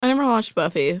watched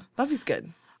Buffy. Buffy's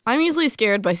good. I'm easily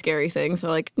scared by scary things, so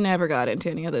like never got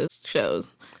into any of those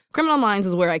shows. Criminal Minds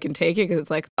is where I can take it because it's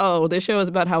like, oh, this show is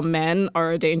about how men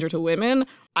are a danger to women.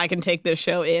 I can take this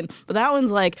show in. But that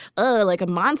one's like a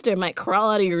monster might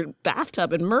crawl out of your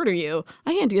bathtub and murder you.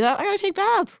 I can't do that. I gotta take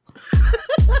baths.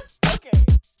 Okay.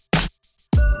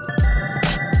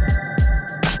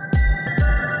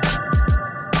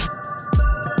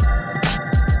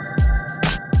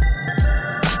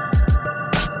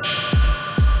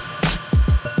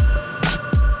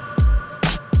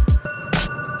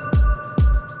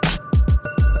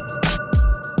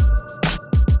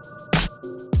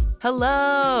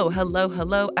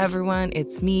 Hello, everyone.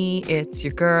 It's me, it's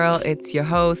your girl, it's your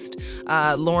host,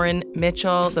 Lauren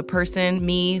Mitchell, the person,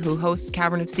 me, who hosts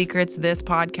Cavern of Secrets, this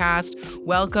podcast.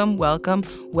 Welcome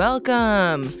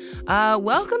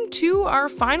to our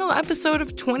final episode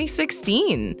of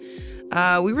 2016.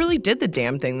 We really did the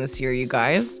damn thing this year, you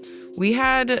guys. We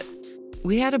had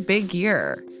a big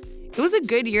year. It was a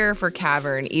good year for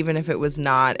Cavern, even if it was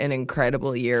not an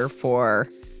incredible year for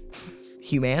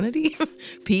humanity,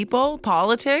 people,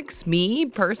 politics, me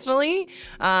personally.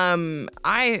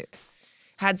 I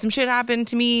had some shit happen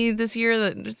to me this year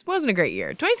that just wasn't a great year.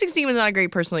 2016 was not a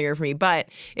great personal year for me, but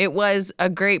it was a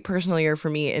great personal year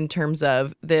for me in terms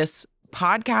of this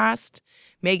podcast,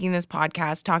 making this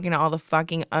podcast, talking to all the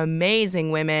fucking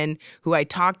amazing women who I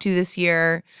talked to this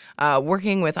year,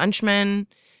 working with Unshmen,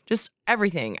 just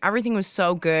everything. Everything was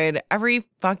so good. Every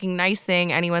fucking nice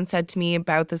thing anyone said to me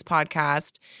about this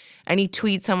podcast, any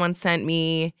tweet someone sent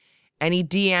me, any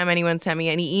DM anyone sent me,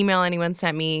 any email anyone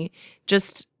sent me,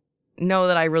 just know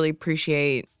that I really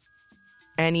appreciate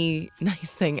any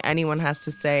nice thing anyone has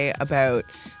to say about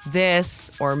this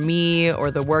or me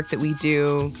or the work that we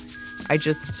do. I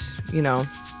just,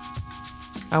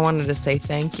 I wanted to say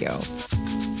thank you.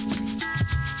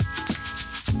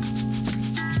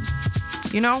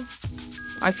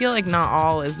 I feel like not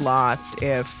all is lost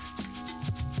if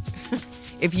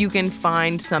you can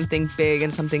find something big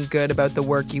and something good about the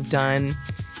work you've done.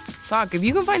 Fuck, if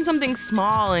you can find something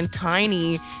small and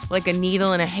tiny, like a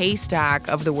needle in a haystack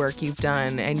of the work you've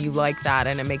done, and you like that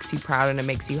and it makes you proud and it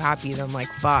makes you happy, then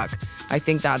like, fuck, I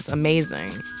think that's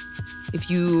amazing.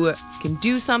 If you can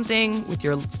do something with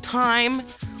your time,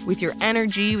 with your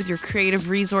energy, with your creative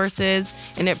resources,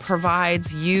 and it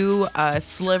provides you a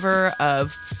sliver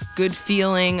of good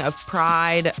feeling, of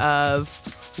pride, of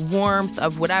warmth,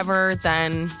 of whatever,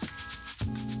 then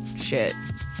shit,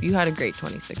 you had a great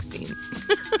 2016.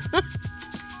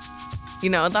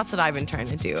 That's what I've been trying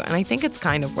to do, and I think it's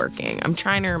kind of working. I'm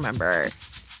trying to remember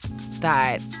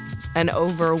that an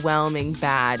overwhelming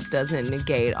bad doesn't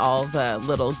negate all the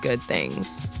little good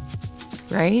things,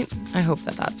 right? I hope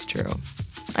that that's true.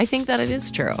 I think that it is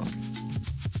true.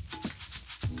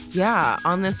 Yeah,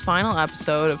 on this final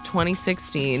episode of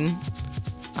 2016,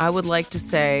 I would like to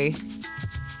say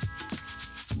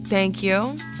thank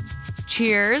you.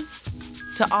 Cheers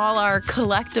to all our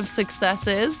collective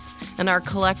successes and our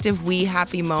collective wee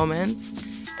happy moments.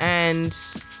 And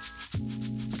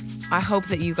I hope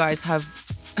that you guys have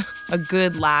a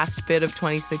good last bit of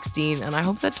 2016. And I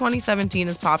hope that 2017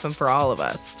 is popping for all of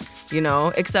us,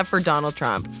 except for Donald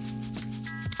Trump.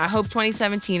 I hope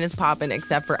 2017 is popping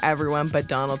except for everyone but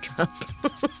Donald Trump.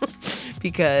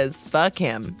 Because fuck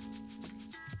him.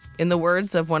 In the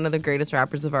words of one of the greatest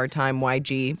rappers of our time,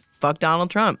 YG, fuck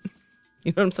Donald Trump.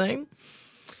 You know what I'm saying?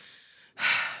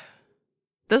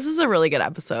 This is a really good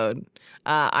episode.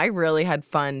 I really had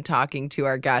fun talking to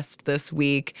our guest this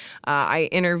week. I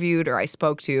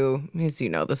spoke to, as you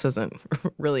know, this isn't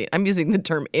really, I'm using the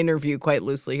term interview quite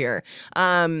loosely here.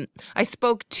 I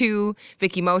spoke to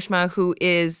Vicky Mochama, who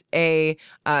is a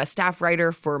staff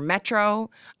writer for Metro.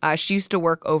 She used to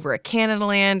work over at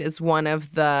Canadaland, is one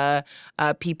of the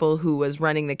people who was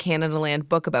running the Canadaland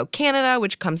book about Canada,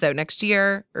 which comes out next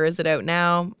year. Or is it out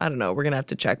now? I don't know. We're going to have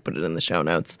to check, put it in the show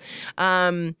notes.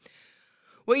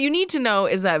 What you need to know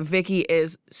is that Vicky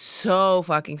is so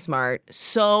fucking smart,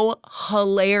 so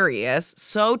hilarious,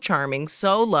 so charming,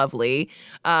 so lovely.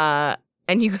 And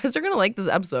you guys are going to like this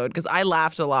episode because I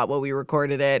laughed a lot while we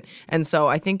recorded it. And so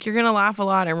I think you're going to laugh a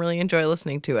lot and really enjoy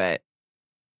listening to it.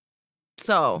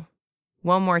 So,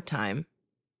 one more time,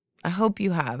 I hope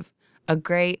you have a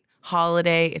great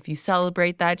holiday if you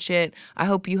celebrate that shit. I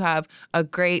hope you have a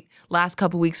great last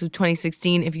couple weeks of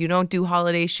 2016 if you don't do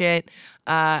holiday shit.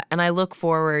 And I look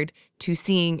forward to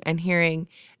seeing and hearing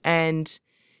and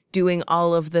doing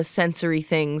all of the sensory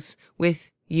things with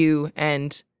you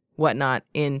and whatnot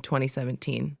in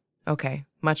 2017. Okay,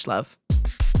 much love.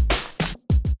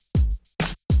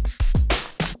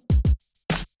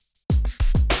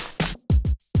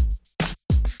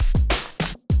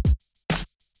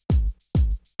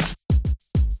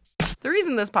 The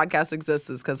reason this podcast exists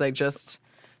is because I just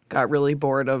got really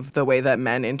bored of the way that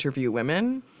men interview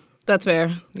women. That's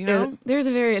fair. You know? There's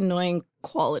a very annoying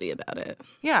quality about it.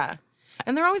 Yeah.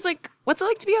 And they're always like, what's it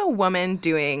like to be a woman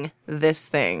doing this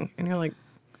thing? And you're like,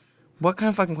 what kind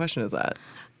of fucking question is that?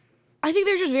 I think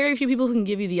there's just very few people who can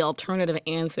give you the alternative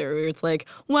answer where it's like,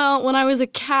 well, when I was a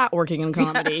cat working in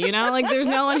comedy, you know? Like, there's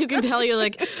no one who can tell you,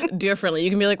 like, differently.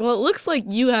 You can be like, well, it looks like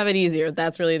you have it easier.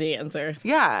 That's really the answer.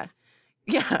 Yeah.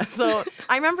 Yeah. So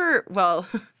I remember, well,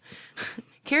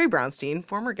 Carrie Brownstein,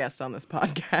 former guest on this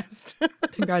podcast.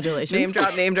 Congratulations. Name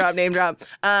drop, name drop, name drop.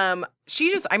 I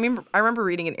remember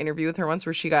reading an interview with her once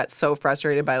where she got so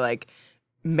frustrated by, like,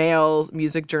 male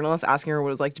music journalists asking her what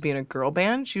it was like to be in a girl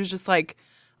band. She was just like,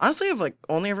 honestly, I've like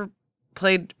only ever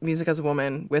played music as a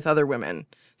woman with other women.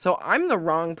 So I'm the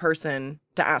wrong person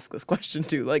to ask this question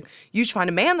to. Like, you should find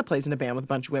a man that plays in a band with a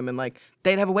bunch of women. Like,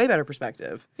 they'd have a way better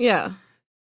perspective. Yeah.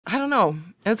 I don't know.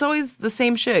 And it's always the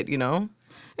same shit, you know?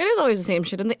 It is always the same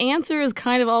shit. And the answer is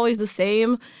kind of always the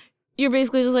same. You're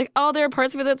basically just like, oh, there are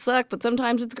parts of it that suck, but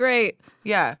sometimes it's great.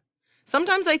 Yeah.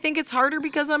 Sometimes I think it's harder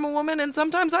because I'm a woman, and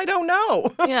sometimes I don't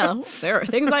know. Yeah. There are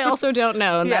things I also don't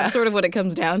know. And that's sort of what it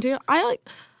comes down to.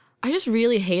 I just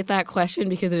really hate that question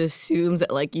because it assumes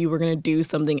that, like, you were going to do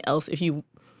something else if you...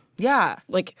 Yeah.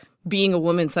 Like, being a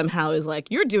woman somehow is like,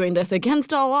 you're doing this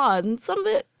against all odds. And some of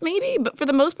it, maybe. But for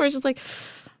the most part, it's just like,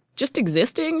 just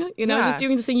existing, you know, just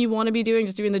doing the thing you want to be doing,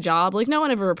 just doing the job. Like, no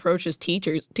one ever approaches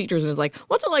teachers and is like,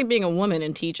 what's it like being a woman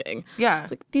in teaching? Yeah.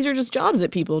 It's like, these are just jobs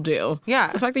that people do.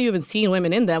 Yeah. The fact that you haven't seen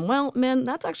women in them, well, man,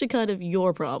 that's actually kind of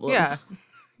your problem. Yeah.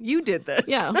 You did this.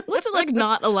 Yeah. What's it like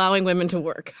not allowing women to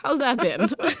work? How's that been?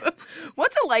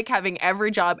 What's it like having every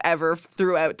job ever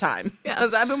throughout time? Yeah. Has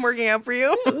that been working out for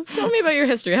you? Tell me about your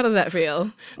history. How does that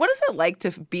feel? What is it like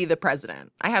to be the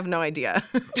president? I have no idea.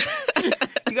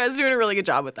 You guys are doing a really good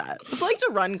job with that. It's like to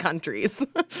run countries.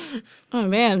 Oh,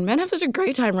 man. Men have such a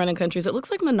great time running countries. It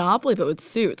looks like Monopoly, but with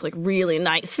suits, like really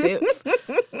nice suits.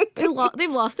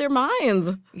 They've lost their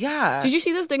minds. Yeah. Did you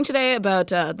see this thing today about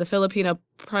the Filipino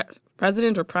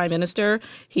president or prime minister?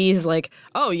 He's like,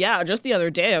 oh, yeah, just the other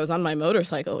day I was on my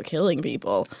motorcycle killing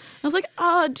people. I was like,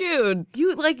 oh, dude.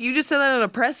 You just said that in a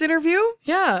press interview?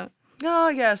 Yeah. Oh,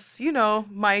 yes. You know,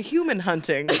 my human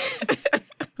hunting.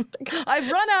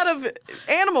 I've run out of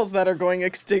animals that are going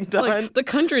extinct on. Like, the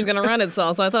country's going to run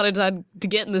itself, so I thought I'd had to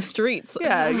get in the streets.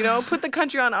 Yeah, you know, put the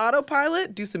country on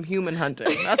autopilot, do some human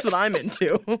hunting. That's what I'm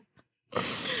into.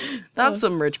 That's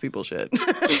some rich people shit.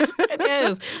 It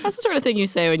is. That's the sort of thing you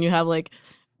say when you have, like,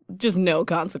 just no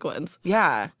consequence.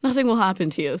 Yeah. Nothing will happen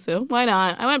to you, so why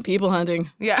not? I went people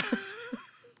hunting. Yeah.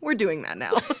 We're doing that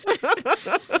now.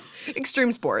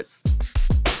 Extreme sports.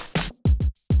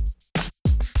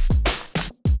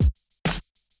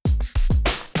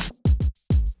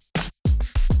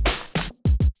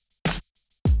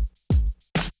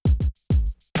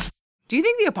 Do you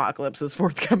think the apocalypse is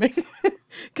forthcoming?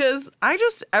 Because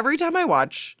every time I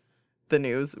watch the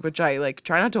news, which I like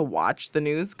try not to watch the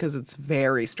news because it's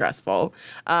very stressful.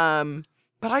 But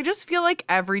I just feel like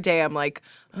every day I'm like,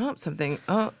 oh, something,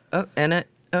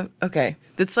 okay.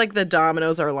 It's like the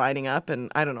dominoes are lining up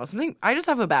and I don't know, something, I just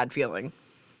have a bad feeling.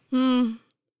 I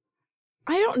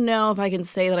don't know if I can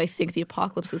say that I think the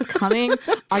apocalypse is coming.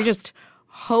 I just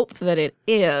hope that it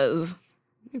is.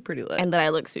 You're pretty lit. And that I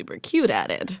look super cute at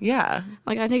it. Yeah.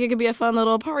 Like, I think it could be a fun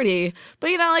little party. But,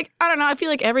 you know, like, I don't know. I feel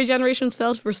like every generation's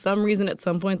felt for some reason at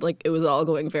some point, like, it was all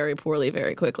going very poorly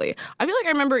very quickly. I feel like I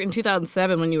remember in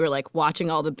 2007 when you were, like,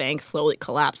 watching all the banks slowly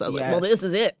collapse. I was like, well, this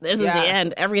is it. This is the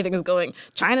end. Everything is going.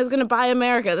 China's going to buy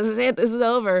America. This is it. This is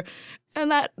over.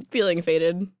 And that feeling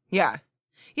faded. Yeah.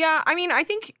 Yeah. I mean, I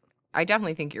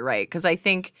definitely think you're right. Because I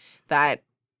think that,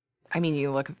 I mean,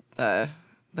 you look at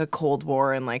the Cold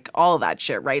War and like all of that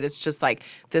shit, right? It's just like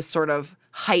this sort of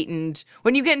heightened,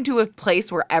 when you get into a place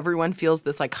where everyone feels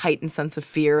this like heightened sense of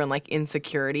fear and like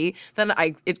insecurity, then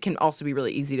it can also be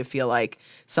really easy to feel like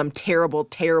some terrible,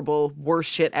 terrible, worst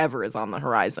shit ever is on the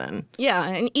horizon. Yeah,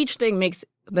 and each thing makes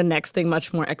the next thing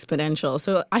much more exponential.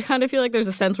 So I kind of feel like there's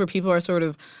a sense where people are sort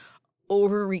of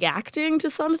overreacting to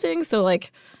something. So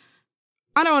like,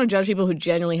 I don't want to judge people who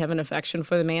genuinely have an affection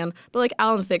for the man, but like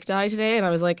Alan Thicke died today, and I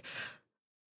was like,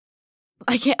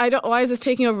 why is this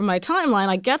taking over my timeline?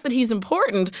 I get that he's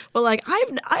important, but like I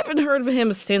haven't heard of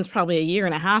him since probably a year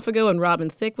and a half ago when Robin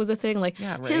Thicke was a thing. Like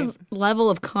his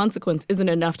level of consequence isn't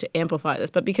enough to amplify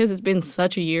this, but because it's been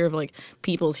such a year of like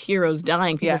people's heroes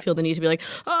dying, people feel the need to be like,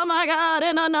 oh my God,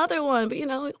 and another one. But you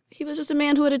know, he was just a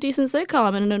man who had a decent sitcom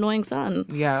and an annoying son.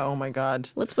 Yeah, oh my God.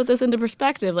 Let's put this into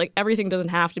perspective. Like everything doesn't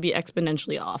have to be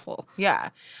exponentially awful. Yeah.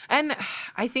 And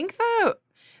I think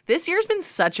This year's been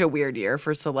such a weird year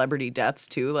for celebrity deaths,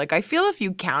 too. Like, I feel if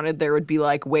you counted, there would be,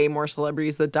 like, way more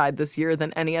celebrities that died this year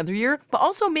than any other year. But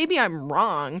also, maybe I'm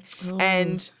wrong.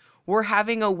 And we're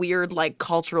having a weird, like,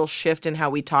 cultural shift in how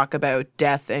we talk about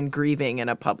death and grieving in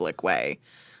a public way.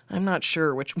 I'm not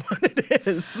sure which one it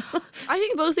is. I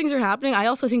think both things are happening. I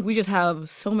also think we just have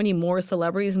so many more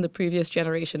celebrities than the previous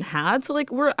generation had. So, like,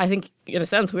 I think, in a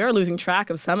sense, we are losing track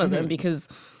of some of them because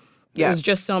there's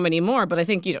just so many more. But I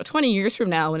think, 20 years from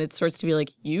now, when it starts to be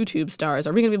like YouTube stars,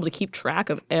 are we going to be able to keep track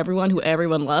of everyone who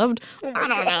everyone loved? I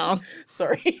don't know.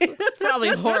 Sorry. Probably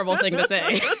a horrible thing to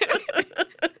say.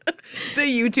 The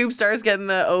YouTube stars getting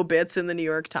the obits in the New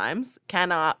York Times.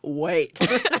 Cannot wait.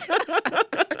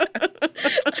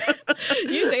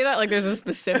 You say that like there's a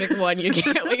specific one you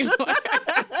can't wait for.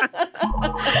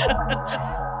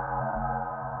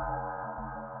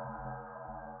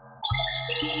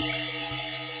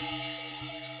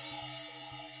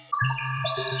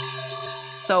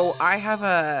 So I have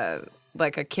a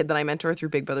kid that I mentor through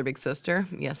Big Brother Big Sister.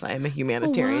 Yes, I am a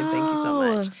humanitarian. Wow. Thank you so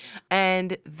much.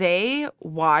 And they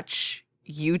watch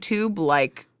YouTube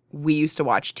like we used to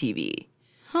watch TV.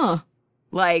 Huh.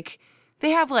 Like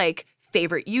they have like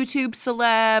favorite YouTube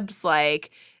celebs,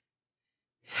 like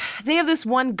they have this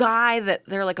one guy that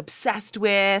they're like obsessed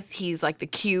with. He's like the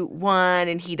cute one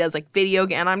and he does like video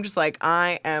game. And I'm just like,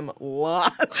 I am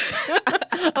lost.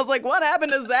 I was like, what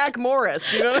happened to Zach Morris?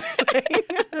 Do you know what I'm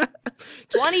saying?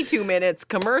 22 minutes,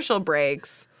 commercial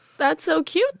breaks. That's so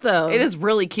cute though. It is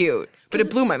really cute, but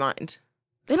it blew my mind.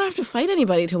 They don't have to fight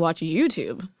anybody to watch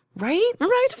YouTube. Right?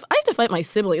 Remember, I had to fight my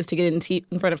siblings to get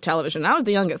in front of television. I was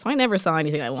the youngest, so I never saw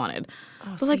anything I wanted.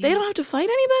 But like, they don't have to fight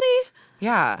anybody?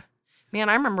 Yeah. Man,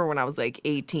 I remember when I was like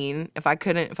 18, if I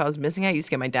was missing, I used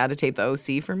to get my dad to tape the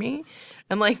OC for me.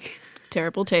 And like...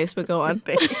 Terrible taste, but go on.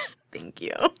 Thank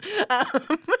you.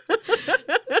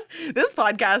 This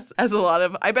podcast has a lot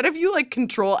of... I bet if you like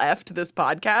Control F to this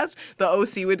podcast, the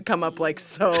OC would come up like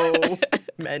so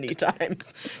many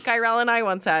times. Kyrell and I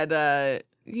once had...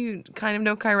 you kind of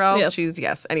know Kyrell? Yes.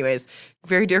 Yes. Anyways,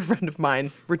 very dear friend of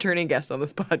mine, returning guest on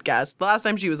this podcast. The last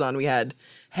time she was on, we had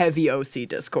heavy OC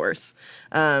discourse.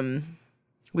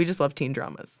 We just love teen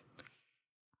dramas.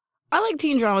 I like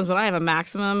teen dramas, but I have a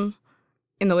maximum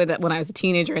in the way that when I was a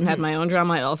teenager and had my own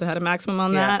drama, I also had a maximum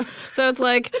on that. So it's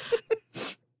like,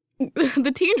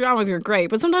 the teen dramas are great,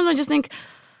 but sometimes I just think,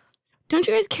 don't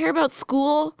you guys care about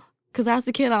school? Because that's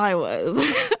the kid I was.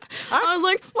 I was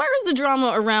like, where is the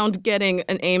drama around getting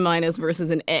an A-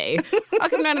 versus an A? How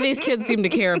come none of these kids seem to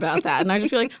care about that? And I just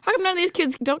feel like, how come none of these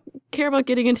kids don't care about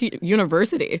getting into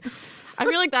university? I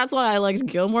feel like that's why I liked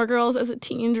Gilmore Girls as a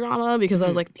teen drama, because I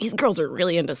was like, these girls are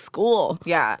really into school.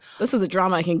 Yeah. This is a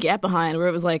drama I can get behind, where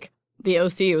it was like, the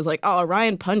OC was like, oh,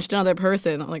 Ryan punched another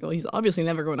person. I'm like, well, he's obviously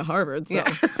never going to Harvard, so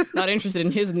not interested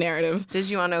in his narrative. Did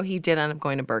you want to know he did end up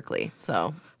going to Berkeley,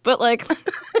 so... But, like,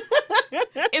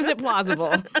 is it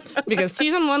plausible? Because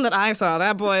season 1 that I saw,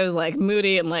 that boy was, like,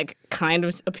 moody and, like, kind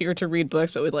of appeared to read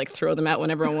books, but would, like, throw them out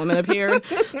whenever a woman appeared.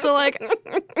 So, like,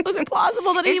 was it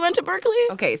plausible that he went to Berkeley?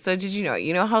 Okay, so did you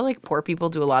know how, like, poor people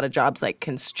do a lot of jobs like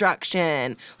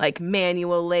construction, like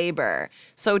manual labor?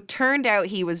 So it turned out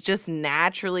he was just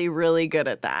naturally really good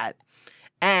at that.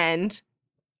 And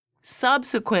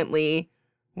subsequently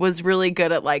was really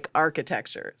good at, like,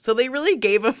 architecture. So they really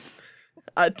gave him...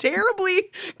 a terribly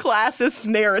classist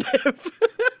narrative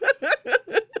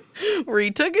where he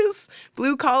took his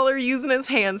blue collar using his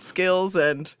hand skills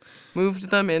and moved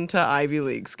them into Ivy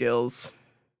League skills.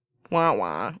 Wah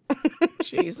wah.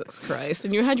 Jesus Christ.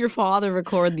 And you had your father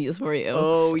record these for you.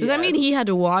 Oh, Does that mean he had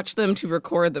to watch them to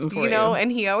record them for you? You know,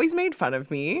 and he always made fun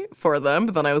of me for them,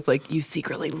 but then I was like, you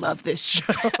secretly love this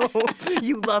show.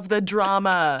 You love the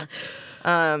drama.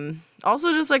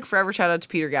 Also, just like forever shout out to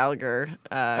Peter Gallagher,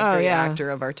 great actor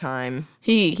of our time.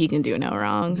 He can do no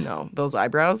wrong. No, those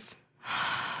eyebrows.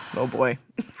 Oh boy.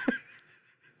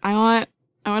 I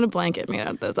want a blanket made out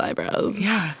of those eyebrows.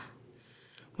 Yeah.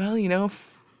 Well, you know,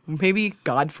 maybe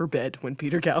God forbid when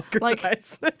Peter Gallagher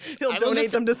dies, he'll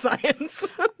donate them to science.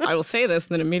 I will say this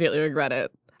and then immediately regret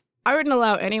it. I wouldn't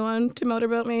allow anyone to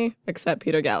motorboat me except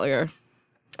Peter Gallagher.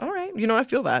 All right. You know, I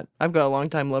feel that. I've got a long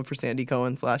time love for Sandy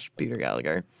Cohen / Peter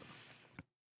Gallagher.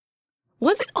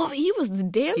 Was it? Oh, he was the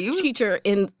dance teacher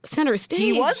in Center Stage.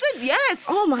 He wasn't? Yes.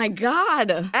 Oh, my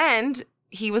God. And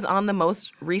he was on the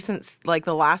most recent, like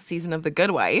the last season of The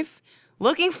Good Wife,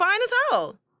 looking fine as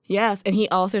hell. Yes, and he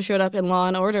also showed up in Law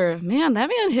and Order. Man, that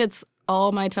man hits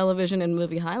all my television and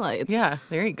movie highlights. Yeah,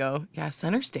 there you go. Yeah,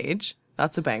 Center Stage.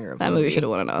 That's a banger of that movie should have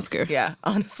won an Oscar. Yeah,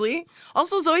 honestly.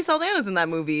 Also, Zoe Saldana's in that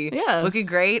movie. Yeah. Looking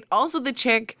great. Also, the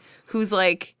chick who's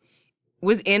like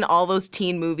was in all those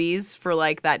teen movies for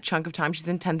like that chunk of time. She's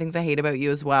in 10 Things I Hate About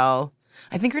You as well.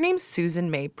 I think her name's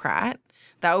Susan May Pratt.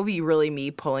 That would be really me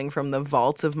pulling from the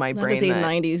vaults of my brain. That is a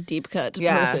 90s deep cut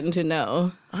person to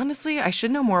know. Honestly, I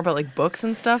should know more about like books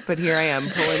and stuff, but here I am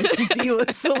pulling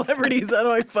D-list celebrities out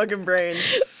of my fucking brain.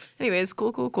 Anyways,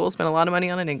 cool. Spent a lot of money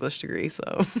on an English degree, so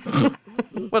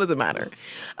what does it matter?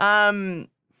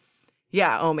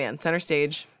 Yeah, oh man, Center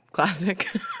Stage, classic.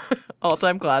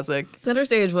 All-time classic. Center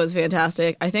Stage was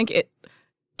fantastic. I think it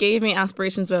gave me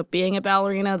aspirations about being a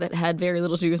ballerina that had very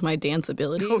little to do with my dance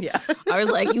ability. Oh, yeah. I was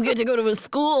like, you get to go to a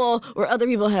school where other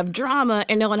people have drama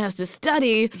and no one has to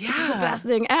study. Yeah. This is the best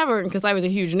thing ever. Because I was a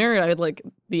huge nerd. I had like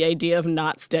the idea of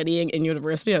not studying in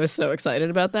university. I was so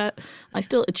excited about that. I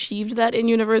still achieved that in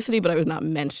university, but I was not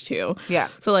meant to. Yeah.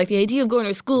 So like the idea of going to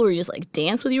a school where you just like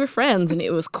dance with your friends and it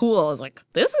was cool. I was like,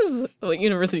 this is what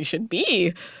university should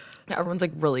be. Everyone's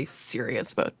like really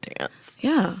serious about dance.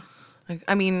 Yeah. Like,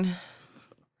 I mean,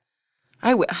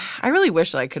 I really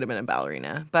wish that I could have been a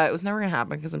ballerina, but it was never going to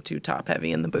happen because I'm too top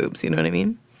heavy in the boobs. You know what I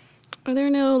mean? Are there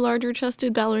no larger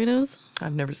chested ballerinas?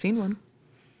 I've never seen one.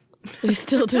 There's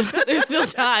still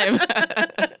time.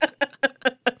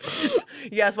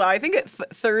 Yes, well, I think at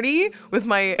 30 with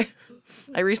I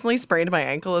recently sprained my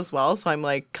ankle as well, so I'm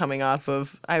like coming off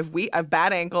of I have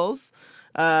bad ankles,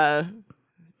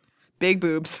 big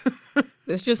boobs.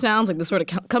 This just sounds like the sort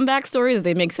of comeback story that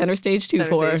they make Center Stage 2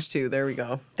 for. Center Stage 2, there we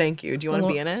go. Thank you. Do you want to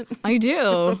be in it? I do.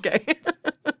 Okay.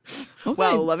 Oh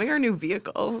well, loving our new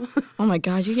vehicle. Oh my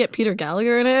God, you get Peter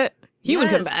Gallagher in it? He would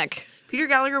come back. Peter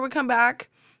Gallagher would come back.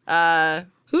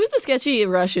 Who's the sketchy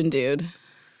Russian dude?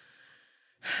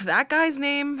 That guy's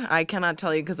name, I cannot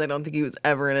tell you because I don't think he was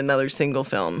ever in another single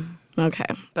film. Okay.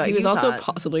 But he was also hot.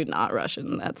 possibly not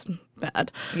Russian. That's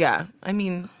bad. Yeah. I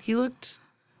mean, he looked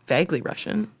vaguely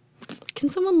Russian. Can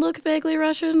someone look vaguely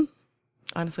Russian?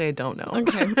 Honestly, I don't know.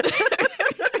 Okay.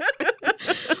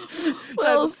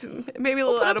 Well, that's maybe a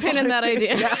little out of pin in that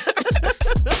idea. Yeah.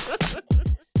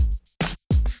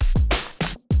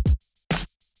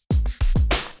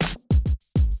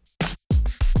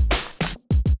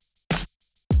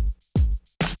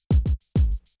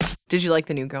 Did you like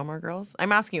the new Gilmore Girls?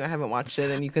 I'm asking you. I haven't watched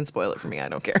it, and you can spoil it for me. I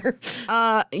don't care.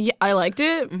 Yeah, I liked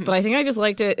it, but I think I just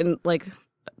liked it in like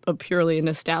a purely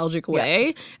nostalgic way.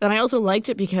 Yeah. And I also liked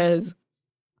it because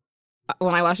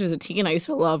when I watched it as a teen, I used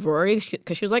to love Rory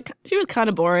because she was kind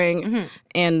of boring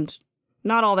and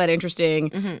not all that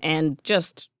interesting and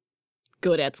just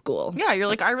good at school. Yeah, you're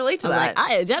like, I relate to that.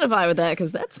 I identify with that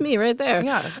because that's me right there.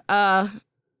 Yeah.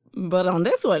 But on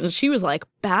this one, she was like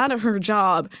bad at her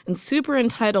job and super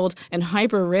entitled and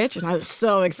hyper rich, and I was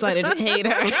so excited to hate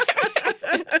her.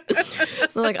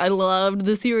 So like I loved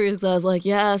the series because I was like,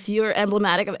 yes, you're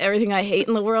emblematic of everything I hate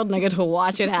in the world, and I get to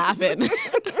watch it happen.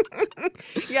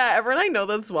 Yeah, everyone I know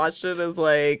that's watched it is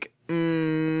like,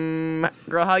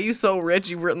 girl, how you so rich?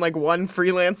 You've written like one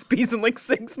freelance piece in like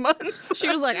 6 months. She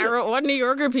was like, I wrote one New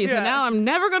Yorker piece, and now I'm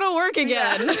never gonna work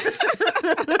again.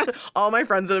 Yeah. All my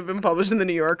friends that have been published in the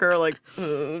New Yorker are like,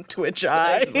 twitch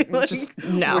eye. Like, just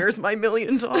no. Where's my $1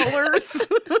 million?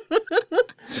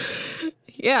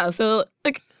 Yeah, so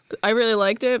like I really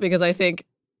liked it because I think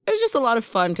it was just a lot of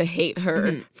fun to hate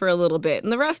her for a little bit,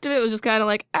 and the rest of it was just kind of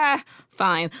like,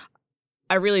 fine.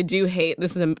 I really do hate,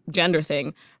 this is a gender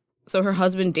thing. So her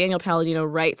husband, Daniel Palladino,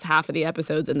 writes half of the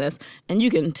episodes in this, and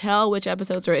you can tell which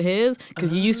episodes are his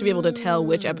because you used to be able to tell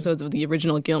which episodes of the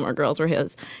original Gilmore Girls were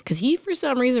his because he, for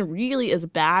some reason, really is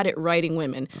bad at writing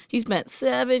women. He spent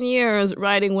 7 years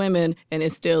writing women and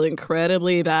is still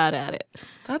incredibly bad at it.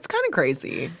 That's kind of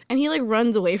crazy. And he, like,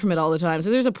 runs away from it all the time. So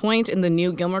there's a point in the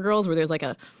new Gilmore Girls where there's, like,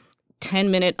 a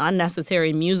 10-minute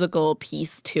unnecessary musical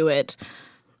piece to it.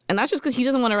 And that's just because he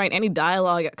doesn't want to write any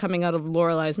dialogue coming out of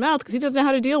Lorelai's mouth because he doesn't know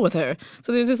how to deal with her.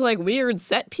 So there's this like weird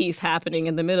set piece happening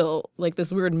in the middle, like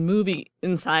this weird movie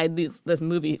inside this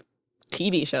movie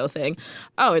TV show thing.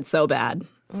 Oh, it's so bad.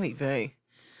 Oy vey.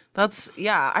 That's,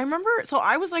 yeah. I remember, so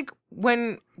I was like,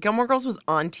 when Gilmore Girls was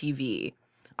on TV,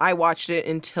 I watched it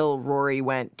until Rory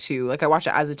went to, like I watched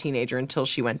it as a teenager until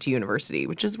she went to university,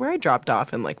 which is where I dropped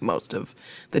off in like most of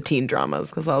the teen dramas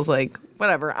because I was like,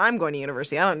 whatever, I'm going to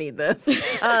university. I don't need this.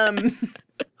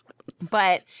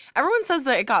 But everyone says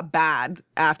that it got bad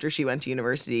after she went to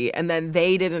university and then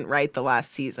they didn't write the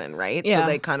last season, right? Yeah. So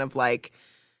they kind of like,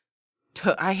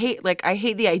 I hate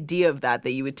the idea of that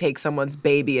you would take someone's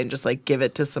baby and just like give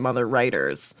it to some other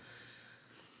writers.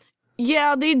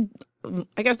 Yeah,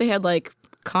 I guess they had like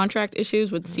contract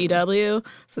issues with CW,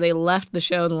 so they left the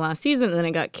show in the last season and then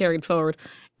it got carried forward.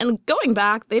 And going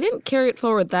back, they didn't carry it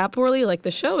forward that poorly. Like,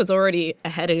 the show is already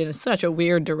headed in such a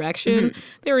weird direction.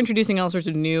 They were introducing all sorts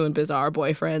of new and bizarre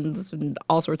boyfriends and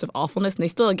all sorts of awfulness. And they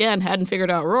still, again, hadn't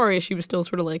figured out Rory. She was still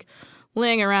sort of like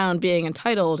laying around being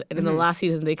entitled. And in the last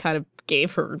season, they kind of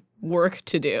gave her work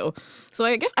to do. So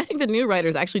I think the new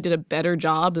writers actually did a better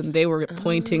job than they were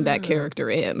pointing that character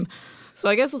in. So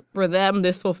I guess for them,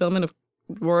 this fulfillment of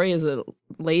Rory as a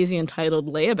lazy, entitled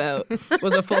layabout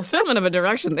was a fulfillment of a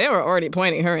direction they were already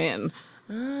pointing her in.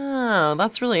 Oh,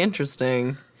 that's really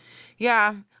interesting.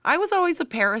 Yeah, I was always a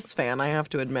Paris fan, I have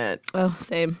to admit. Oh,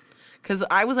 same. Because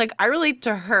I was like, I relate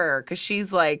to her because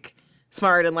she's like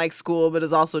smart and like school, but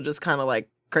is also just kind of like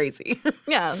crazy.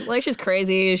 Yeah, like she's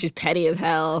crazy, she's petty as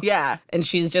hell. Yeah. And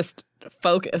she's just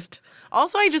focused.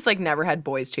 Also, I just like never had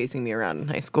boys chasing me around in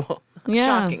high school. Yeah.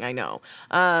 Shocking, I know.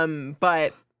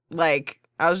 But like,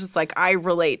 I was just like, I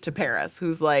relate to Paris,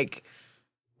 who's like,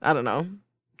 I don't know,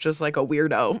 just like a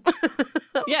weirdo.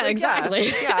 Yeah, like, exactly.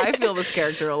 Yeah, I feel this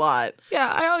character a lot.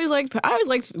 Yeah, I always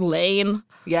liked Lane.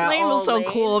 Yeah, Lane was so Lane.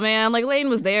 cool, man. Like, Lane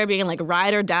was there being like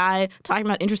ride or die, talking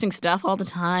about interesting stuff all the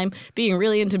time, being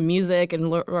really into music,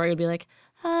 and Rory would be like,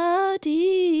 oh,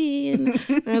 Dean.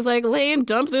 And I was like, Lane,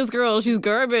 dump this girl. She's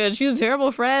garbage. She's a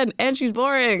terrible friend, and she's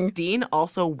boring. Dean,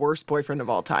 also worst boyfriend of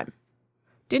all time.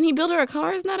 Didn't he build her a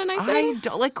car? Isn't that a nice thing? I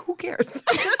don't, like, who cares?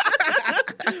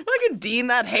 Look at Dean,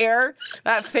 that hair,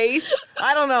 that face.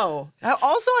 I don't know.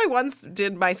 Also, I once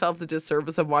did myself the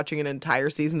disservice of watching an entire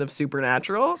season of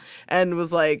Supernatural and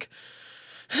was like,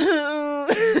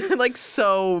 like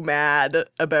so mad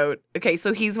about. Okay,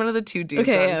 so he's one of the two dudes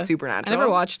on Supernatural. I never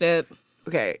watched it.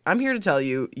 Okay, I'm here to tell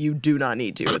you, you do not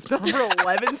need to. It's been on for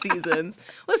 11 seasons.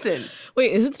 Listen.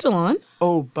 Wait, is it still on?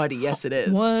 Oh, buddy, yes, it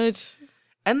is. What?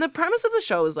 And the premise of the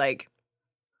show is like,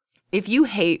 if you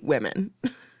hate women,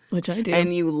 which I do,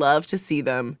 and you love to see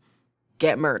them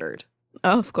get murdered,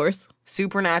 oh, of course,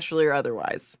 supernaturally or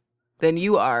otherwise, then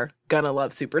you are gonna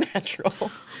love Supernatural.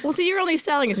 Well, see, you're only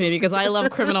selling it to me because I love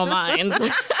Criminal Minds,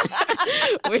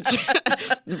 which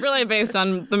really based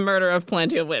on the murder of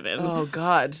plenty of women. Oh,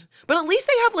 God. But at least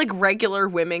they have, like, regular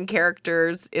women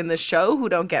characters in the show who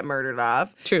don't get murdered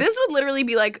off. True. This would literally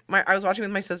be like, I was watching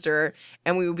with my sister,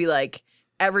 and we would be like,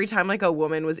 every time, like, a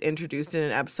woman was introduced in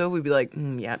an episode, we'd be like,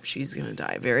 yep, she's gonna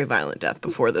die a very violent death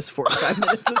before this 45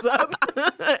 minutes is up.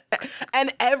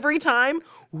 And every time,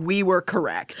 we were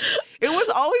correct. It was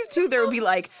always, too, there would be,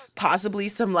 like, possibly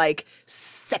some, like,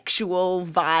 sexual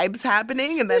vibes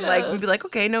happening, and then, like, we'd be like,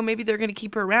 okay, no, maybe they're gonna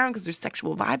keep her around because there's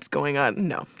sexual vibes going on.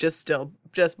 No, just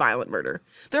violent murder.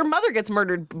 Their mother gets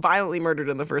violently murdered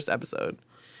in the first episode.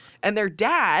 And their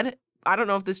dad, I don't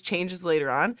know if this changes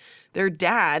later on, their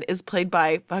dad is played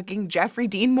by fucking Jeffrey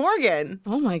Dean Morgan.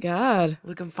 Oh my God.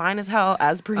 Looking fine as hell,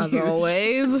 as per usual.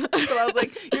 Always. So I was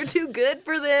like, you're too good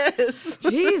for this.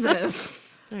 Jesus.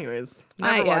 Anyways,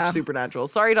 never watched Supernatural.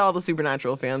 Sorry to all the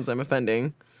Supernatural fans I'm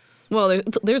offending. Well,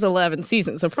 there's 11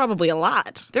 seasons, so probably a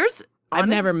lot. I've it.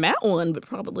 never met one, but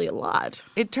probably a lot.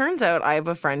 It turns out I have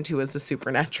a friend who is a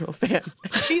Supernatural fan.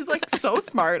 She's like so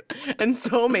smart and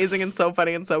so amazing and so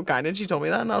funny and so kind. And she told me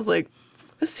that, and I was like,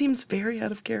 this seems very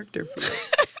out of character for you.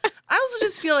 I also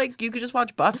just feel like you could just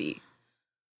watch Buffy.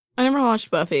 I never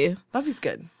watched Buffy. Buffy's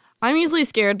good. I'm easily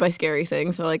scared by scary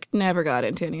things, so like never got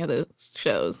into any of those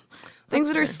shows. Things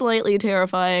that are slightly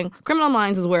terrifying. Criminal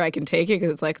Minds is where I can take it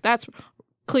because it's like that's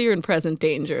clear and present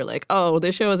danger. Like, oh,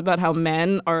 this show is about how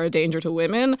men are a danger to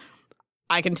women.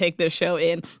 I can take this show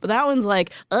in. But that one's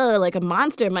like, like a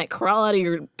monster might crawl out of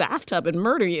your bathtub and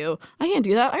murder you. I can't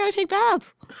do that. I gotta take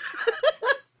baths.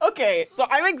 Okay, so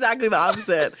I'm exactly the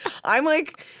opposite. I'm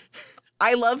like,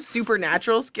 I love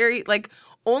supernatural scary, like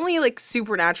only like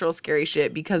supernatural scary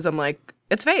shit because I'm like,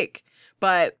 it's fake.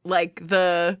 But like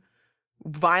the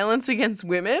violence against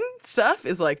women stuff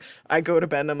is like, I go to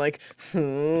bed and I'm like,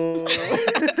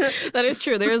 That is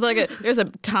true. There's a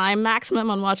time maximum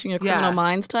on watching a Criminal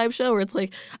Minds type show where it's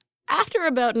like, after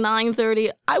about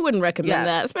 9:30, I wouldn't recommend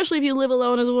that, especially if you live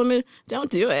alone as a woman.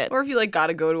 Don't do it. Or if you like got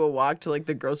to go to a walk to like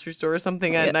the grocery store or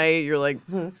something at night, you're like,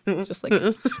 just like,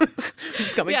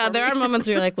 it's coming. Yeah, there are moments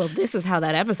where you're like, well, this is how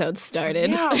that episode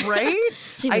started. Yeah, right.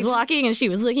 She was walking and she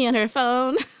was looking at her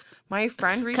phone. My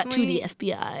friend recently. Cut to the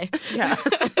FBI. Yeah.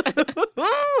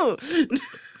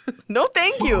 No,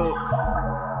 thank you.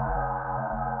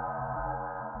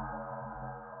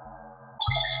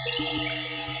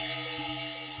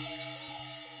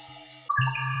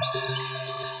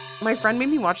 My friend made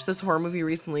me watch this horror movie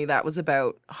recently that was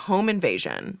about home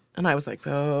invasion. And I was like,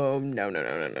 oh, no.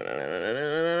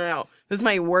 This is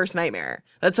my worst nightmare.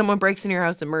 That someone breaks into your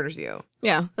house and murders you.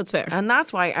 Yeah, that's fair. And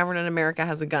that's why everyone in America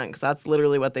has a gun, because that's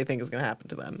literally what they think is going to happen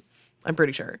to them. I'm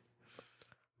pretty sure.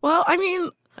 Well, I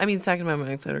mean, Second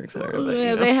Amendment, et cetera, et cetera. But,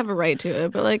 yeah, they have a right to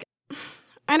it, but like,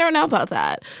 I don't know about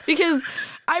that because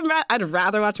I'd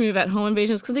rather watch a movie about home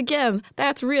invasions because again,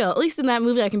 that's real. At least in that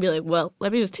movie, I can be like, well,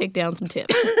 let me just take down some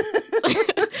tips.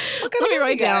 Let me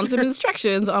write down some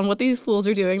instructions on what these fools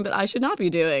are doing that I should not be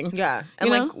doing. Yeah, and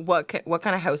like what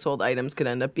kind of household items could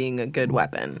end up being a good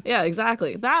weapon? Yeah,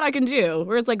 exactly. That I can do.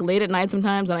 Where it's like late at night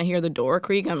sometimes and I hear the door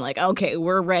creak, I'm like, okay,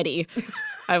 we're ready.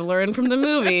 I've learned from the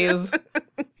movies.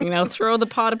 Throw the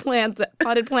potted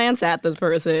plants at this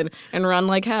person and run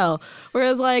like hell.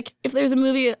 Whereas, like, if there's a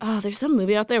movie, there's some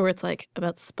movie out there where it's like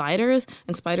about spiders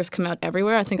and spiders come out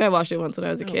everywhere. I think I watched it once when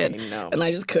I was a kid, and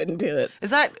I just couldn't do it. Is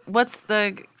that what's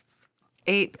the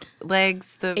 8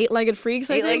 legs? The 8-legged freaks.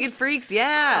 I think? 8-legged freaks.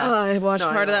 Yeah. I watched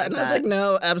part of that, and I was like,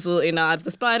 no, absolutely not. If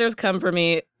the spiders come for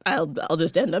me, I'll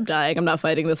just end up dying. I'm not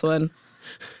fighting this one.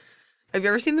 Have you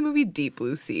ever seen the movie Deep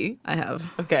Blue Sea? I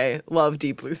have. Okay, love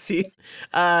Deep Blue Sea.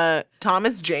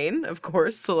 Thomas Jane, of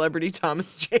course, celebrity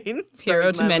Thomas Jane.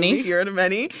 Hero to many. Hero to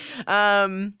many.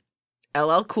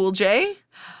 LL Cool J.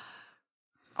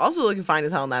 Also looking fine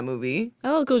as hell in that movie.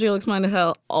 LL Cool J looks fine as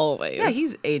hell always. Yeah,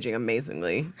 he's aging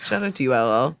amazingly. Shout out to you,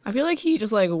 LL. I feel like he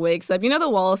just like wakes up. You know the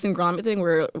Wallace and Gromit thing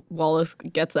where Wallace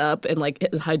gets up and like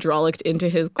is hydraulicked into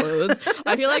his clothes?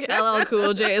 I feel like LL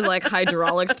Cool J is like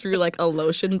hydraulicked through like a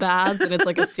lotion bath and it's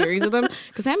like a series of them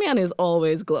because that man is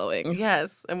always glowing.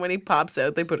 Yes, and when he pops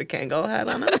out, they put a Kangol hat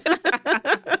on him.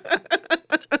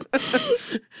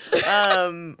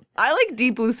 I like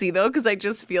Deep Blue Sea though because I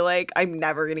just feel like I'm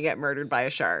never gonna get murdered by a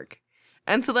shark,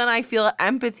 and so then I feel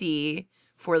empathy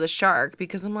for the shark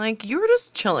because I'm like, you're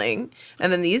just chilling,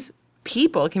 and then these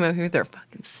people came out here with their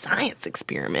fucking science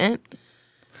experiment,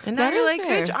 and now you're like,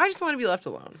 bitch, I just want to be left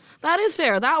alone. That is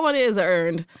fair. That one is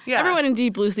earned. Yeah. Everyone in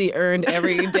Deep Blue Sea earned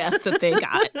every death that they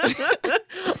got.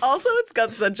 Also, it's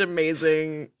got such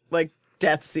amazing like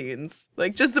death scenes,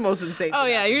 like just the most insane. Oh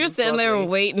yeah, you're just sitting there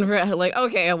waiting for like,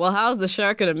 okay, well, how's the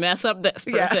shark gonna mess up this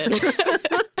person? Yeah.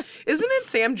 Isn't it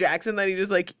Sam Jackson that he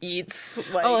just like eats?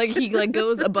 Like... Oh, like he like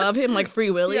goes above him like Free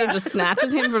Willy and just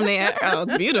snatches him from the air. Oh,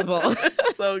 it's beautiful.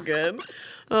 So good.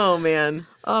 Oh man.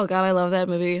 Oh god, I love that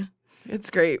movie.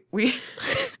 It's great.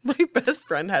 My best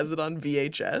friend has it on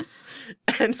VHS,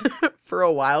 and for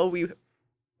a while we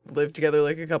lived together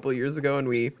like a couple of years ago, and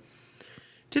we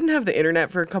didn't have the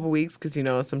internet for a couple weeks because,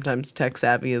 sometimes tech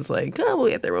savvy is like, oh, we'll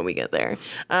get there when we get there.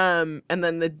 And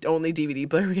then the only DVD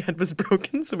player we had was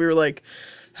broken. So we were like,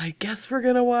 I guess we're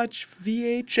going to watch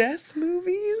VHS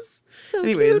movies. So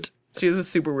Anyways, cute. She has a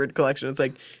super weird collection. It's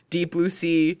like Deep Blue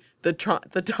Sea, the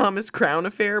Thomas Crown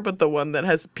Affair, but the one that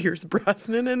has Pierce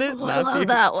Brosnan in it. Oh, I love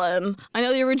that one. I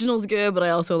know the original's good, but I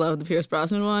also love the Pierce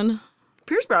Brosnan one.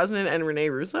 Pierce Brosnan and Rene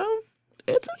Russo?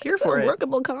 It's a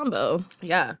workable combo.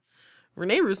 Yeah.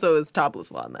 Rene Russo is topless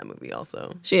a lot in that movie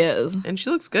also. She is. And she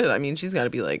looks good. I mean, she's got to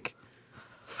be like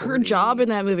 40. Her job in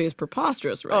that movie is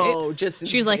preposterous, right? Oh, just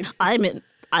insane. She's like, I'm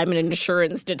an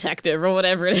insurance detective or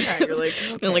whatever it is. Yeah, you're like,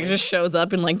 okay. And like just shows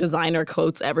up in like designer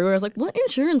coats everywhere. I was like, what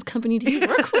insurance company do you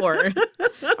work for?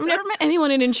 I've never met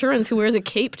anyone in insurance who wears a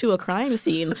cape to a crime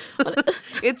scene.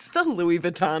 It's the Louis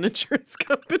Vuitton insurance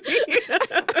company.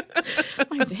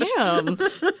 Like, damn.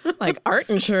 Like art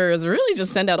insurers really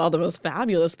just send out all the most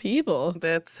fabulous people.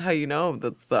 That's how you know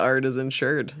that the art is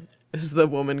insured. Is the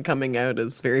woman coming out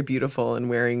as very beautiful and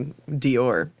wearing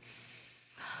Dior.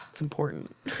 It's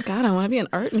important. God, I want to be an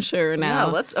art insurer now.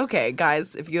 Yeah, okay,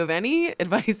 guys, if you have any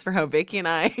advice for how Vicky and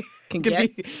I can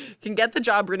get the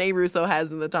job Rene Russo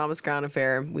has in the Thomas Crown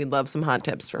Affair, we'd love some hot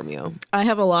tips from you. I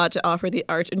have a lot to offer the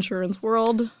art insurance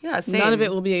world. Yeah, same. None of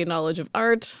it will be a knowledge of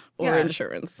art or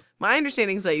insurance. My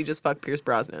understanding is that you just fuck Pierce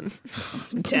Brosnan.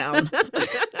 Down.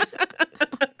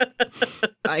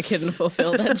 I couldn't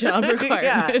fulfill that job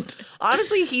requirement. Yeah.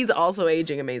 Honestly, he's also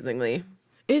aging amazingly.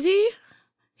 Is he?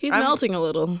 He's melting a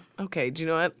little. Okay, do you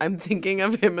know what? I'm thinking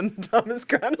of him in the Thomas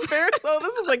Crown Affair. So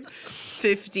this is like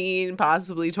 15,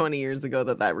 possibly 20 years ago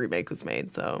that remake was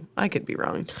made. So I could be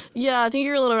wrong. Yeah, I think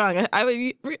you're a little wrong. I would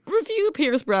review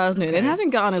Pierce Brosnan. Okay. It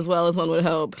hasn't gone as well as one would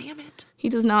hope. Damn it. He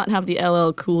does not have the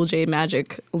LL Cool J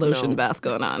magic lotion bath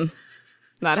going on.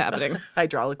 Not happening.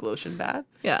 Hydraulic lotion bath?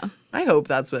 Yeah. I hope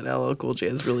that's what LL Cool J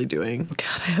is really doing.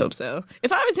 God, I hope so.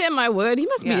 If I was him, I would. He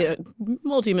must be a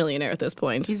multimillionaire at this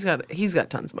point. He's got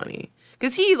tons of money.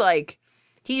 Because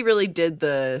he really did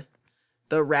the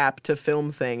rap to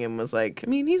film thing and was like, I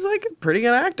mean, he's like a pretty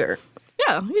good actor.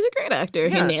 Yeah, he's a great actor.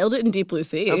 Yeah. He nailed it in Deep Blue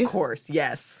Sea. Of course,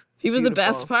 yes. He was the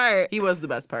best part. He was the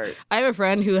best part. I have a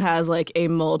friend who has like a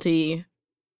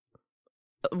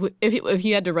if he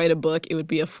had to write a book, it would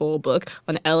be a full book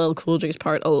on LL Cool J's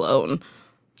part alone.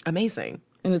 Amazing.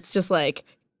 And it's just like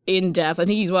in-depth, I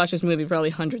think he's watched this movie probably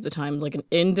hundreds of times, like an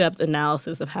in-depth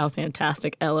analysis of how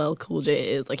fantastic LL Cool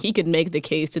J is. Like, he could make the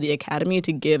case to the Academy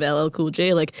to give LL Cool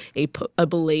J like a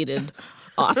belated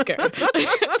Oscar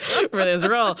for this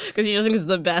role, because he just thinks it's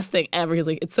the best thing ever. He's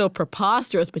like, it's so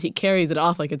preposterous, but he carries it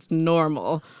off like it's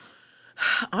normal.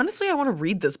 Honestly, I want to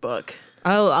read this book.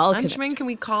 I'll Hunchman, can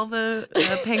we call the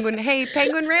Penguin? Hey,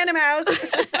 Penguin Random House.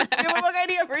 We have a book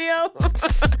idea for you.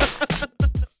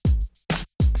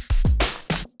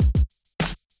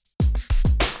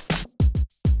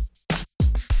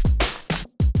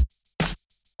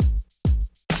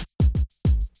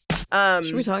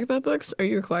 Should we talk about books? Are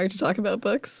you required to talk about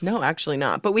books? No, actually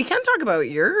not. But we can talk about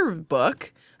your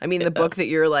book. I mean, the book that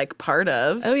you're like part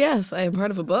of. Oh yes, I am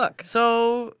part of a book.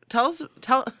 So tell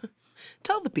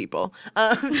the people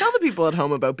at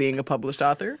home about being a published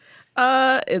author.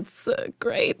 It's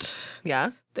great.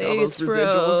 Yeah, They all those throw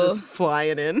residuals just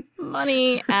flying in.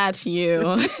 money at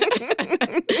you.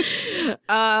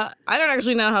 I don't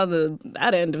actually know how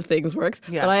that end of things works,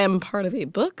 Yeah. but I am part of a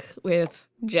book with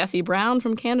Jesse Brown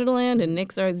from Canadaland and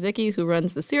Nick Zarzicki, who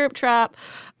runs the Syrup Trap,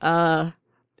 and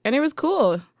it was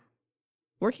cool.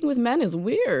 Working with men is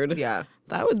weird. Yeah,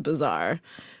 That was bizarre.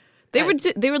 We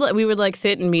would like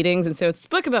sit in meetings, and so it's a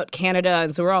book about Canada,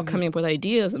 and so we're all coming up with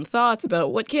ideas and thoughts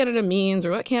about what Canada means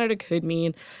or what Canada could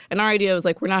mean. And our idea was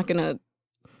like, we're not trying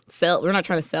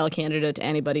to sell Canada to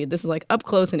anybody. This is like up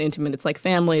close and intimate. It's like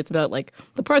family. It's about like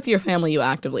the parts of your family you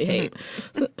actively hate.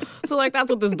 So like that's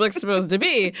what this book's supposed to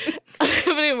be.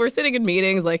 But we're sitting in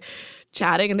meetings like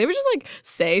chatting, and they would just like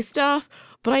say stuff,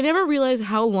 but I never realized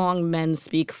how long men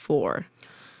speak for.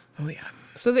 oh yeah.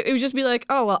 So it would just be like,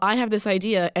 oh, well, I have this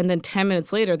idea. And then 10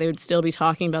 minutes later, they would still be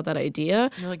talking about that idea.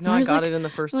 You're like, no, I got it in the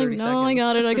first 30 seconds. No, I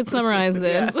got it. I could summarize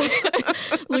this.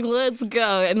 Like, let's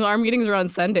go. And our meetings are on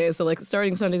Sundays. So, like,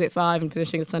 starting Sundays at 5 and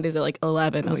finishing Sundays at, like,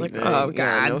 11. I was like, oh, God.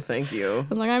 Yeah, no, thank you. I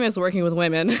was like, I miss working with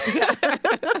women.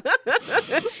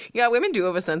 Yeah, women do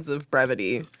have a sense of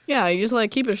brevity. Yeah, you just,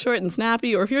 like, keep it short and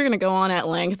snappy. Or if you're going to go on at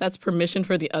length, that's permission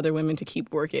for the other women to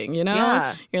keep working, you know?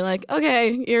 Yeah. You're like,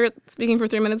 okay, you're speaking for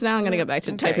 3 minutes now. I'm going to go back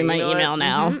to typing my email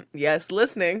now. Mm-hmm. Yes,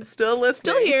 listening. Still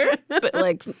listening. Still here, but,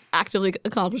 like, actively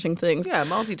accomplishing things. Yeah,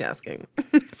 multitasking.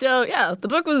 So, yeah, the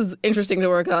book was interesting to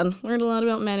work on. Learned a lot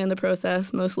about men in the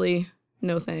process. Mostly,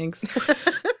 no thanks.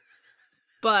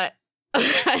 But I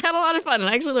had a lot of fun, and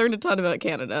I actually learned a ton about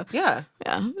Canada. Yeah.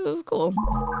 Yeah, it was cool.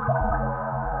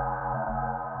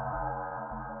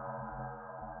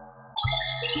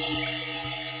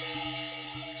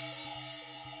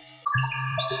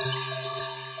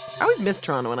 I always miss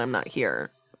Toronto when I'm not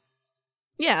here.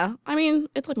 Yeah, I mean,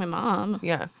 it's like my mom.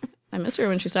 Yeah. I miss her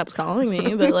when she stops calling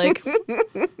me, but, like,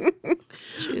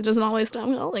 she doesn't always stop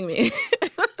calling me.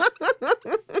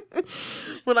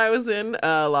 When I was in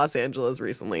Los Angeles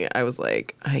recently, I was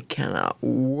like, I cannot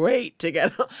wait to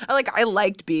get home. I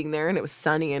liked being there, and it was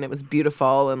sunny, and it was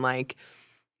beautiful, and, like,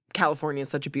 California is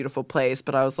such a beautiful place,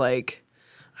 but I was like,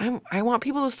 I want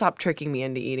people to stop tricking me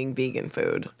into eating vegan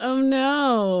food. Oh,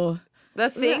 no.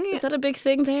 Is that a big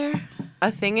thing there?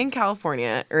 A thing in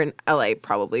California, or in LA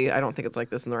probably, I don't think it's like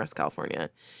this in the rest of California.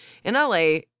 In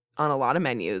LA, on a lot of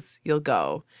menus, you'll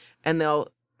go, and they'll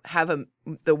have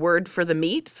the word for the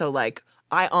meat. So, like,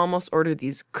 I almost ordered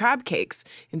these crab cakes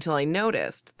until I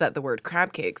noticed that the word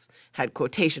crab cakes had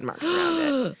quotation marks around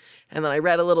it. And then I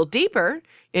read a little deeper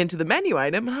into the menu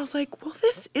item, and I was like, well,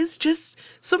 this is just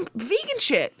some vegan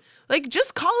shit. Like,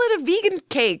 just call it a vegan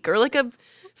cake, or like a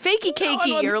fakey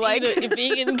cakey, or like a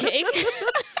vegan cake.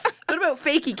 What about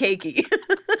fakey cakey?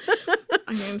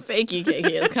 I mean, fakey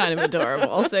cakey is kind of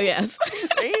adorable, so yes.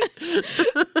 Right?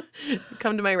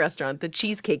 Come to my restaurant, the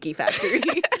Cheesecakey Factory.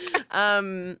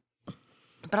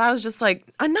 But I was just like,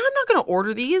 I'm not going to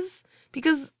order these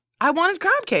because I wanted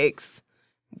crab cakes.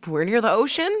 We're near the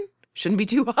ocean. Shouldn't be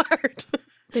too hard.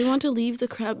 They want to leave the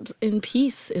crabs in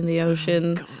peace in the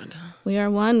ocean. Oh, God. We are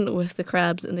one with the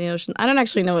crabs in the ocean. I don't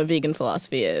actually know what vegan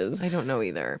philosophy is. I don't know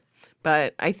either.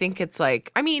 But I think it's like,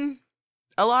 I mean,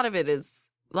 a lot of it is,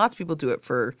 lots of people do it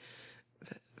for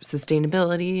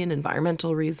sustainability and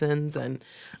environmental reasons. And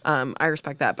I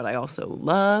respect that, but I also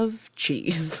love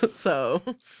cheese. So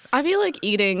I feel like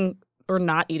eating or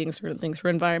not eating certain things for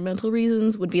environmental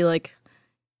reasons would be like,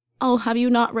 oh, have you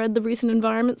not read the recent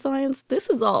environment science? This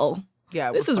is all.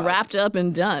 Yeah, this is fucked. wrapped up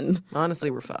and done.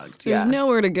 Honestly, we're fucked. There's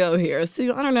nowhere to go here.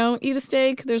 So, I don't know, eat a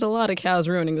steak. There's a lot of cows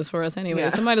ruining this for us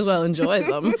anyway, so might as well enjoy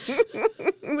them.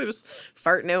 They're just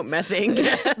farting out methane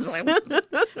gas.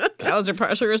 Cows are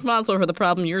partially responsible for the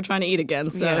problem you're trying to eat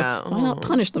again, so why not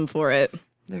punish them for it?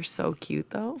 They're so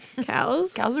cute, though.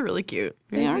 Cows? Cows are really cute.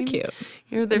 They are cute.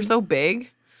 They're so big.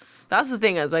 That's the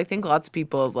thing is I think lots of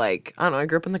people have like, I don't know, I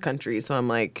grew up in the country, so I'm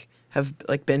like, have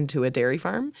like been to a dairy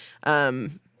farm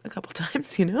a couple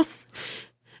times, you know?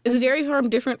 Is a dairy farm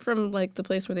different from like the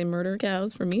place where they murder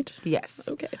cows for meat? Yes.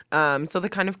 Okay. So the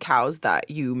kind of cows that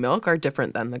you milk are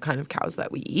different than the kind of cows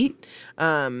that we eat.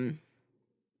 And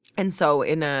so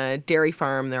in a dairy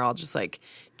farm, they're all just like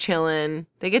chilling.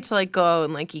 They get to like go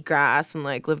and like eat grass and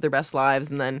like live their best lives.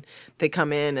 And then they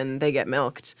come in and they get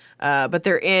milked. But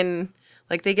they're in,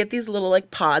 like they get these little like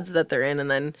pods that they're in.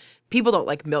 And then people don't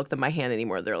like milk them by hand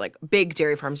anymore. They're like big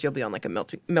dairy farms. You'll be on like a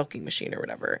milking machine or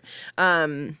whatever.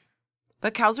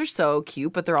 But cows are so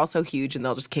cute, but they're also huge, and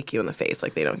they'll just kick you in the face.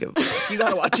 Like, they don't give a fuck. You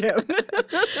gotta watch out.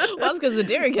 Well, that's because the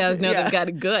dairy cows know they've got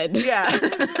it good. Yeah.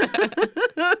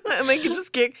 And they can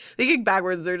just kick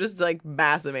backwards. They're just, like,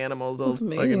 massive animals. They'll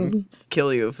fucking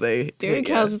kill you if they Dairy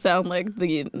cows sound like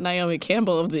the Naomi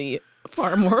Campbell of the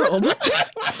farm world.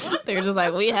 They're just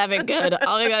like, we have it good.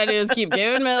 All we gotta do is keep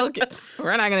giving milk.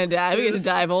 We're not gonna die. We get to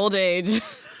die of old age.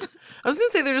 I was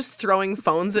going to say they're just throwing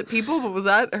phones at people, but was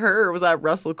that her or was that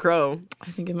Russell Crowe?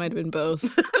 I think it might have been both.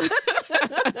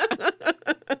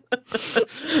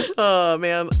 Oh,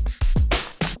 man.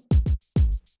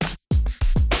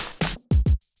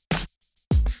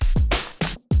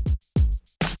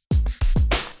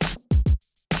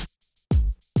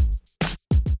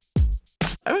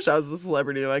 I wish I was a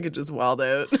celebrity and I could just wild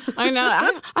out. I know.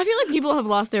 I feel like people have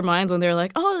lost their minds when they're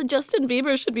like, oh, Justin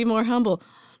Bieber should be more humble.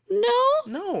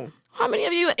 No. How many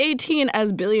of you at 18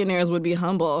 as billionaires would be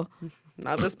humble?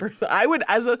 Not this person. I would,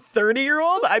 as a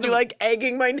 30-year-old, I'd be like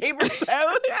egging my neighbor's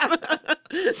house.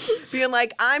 Being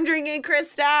like, I'm drinking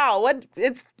Cristal.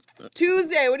 It's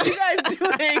Tuesday. What are you guys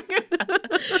doing?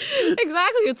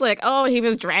 Exactly. It's like, oh, he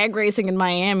was drag racing in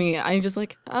Miami. I'm just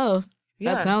like, oh,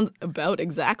 Yeah. that sounds about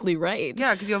exactly right.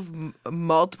 Yeah, because you have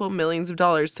multiple millions of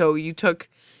dollars. So you took,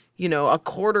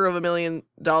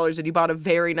 $250,000 and you bought a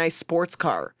very nice sports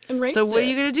car. And raced so what it. are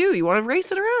you going to do? You want to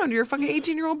race it around. You're a fucking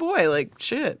 18-year-old boy. Like,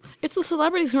 shit. It's the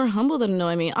celebrities who are humble that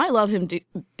annoy me. I love him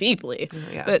deeply.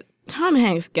 Yeah. But Tom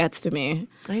Hanks gets to me.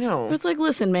 I know. It's like,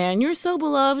 listen, man, you're so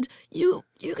beloved. You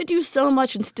could do so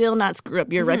much and still not screw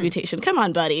up your reputation. Come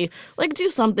on, buddy. Like, do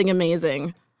something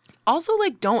amazing. Also,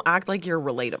 like, don't act like you're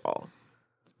relatable.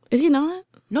 Is he not?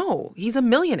 No, he's a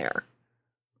millionaire.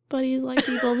 But he's like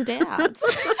people's dads.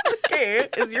 Okay,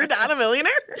 is your dad a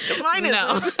millionaire? Because mine isn't.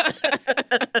 No.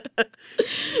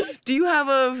 Do you have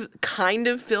a kind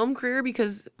of film career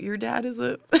because your dad is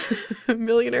a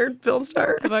millionaire film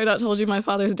star? Have I not told you my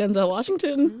father's Denzel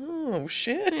Washington? Oh,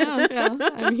 shit. Yeah,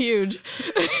 I'm huge.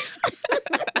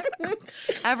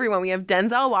 Everyone, we have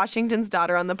Denzel Washington's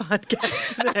daughter on the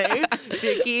podcast today,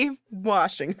 Vicky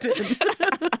Washington.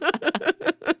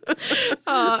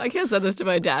 I can't send this to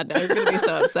my dad now. He's going to be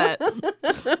so upset.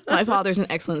 My father's an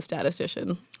excellent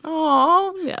statistician.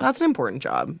 Oh, Yeah. That's an important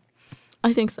job.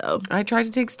 I think so. I tried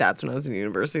to take stats when I was in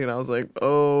university, and I was like,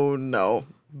 oh, no.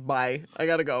 Bye. I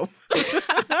gotta go.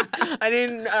 I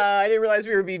didn't realize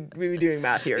we'd be doing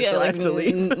math here, so I have to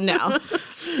leave. No.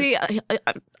 See,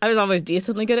 I was always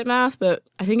decently good at math, but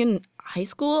I think in high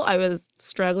school I was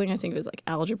struggling. I think it was like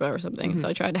algebra or something. So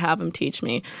I tried to have him teach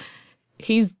me.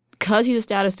 Because he's a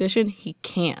statistician, he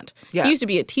can't. Yeah. He used to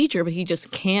be a teacher, but he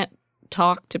just can't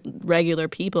talk to regular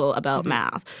people about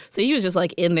math. So he was just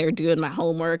like in there doing my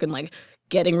homework and like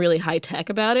getting really high tech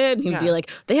about it. And he'd be like,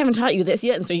 they haven't taught you this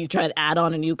yet. And so you try to add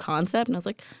on a new concept. And I was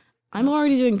like, I'm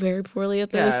already doing very poorly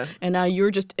at this. Yeah. And now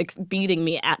you're just beating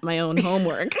me at my own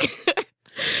homework.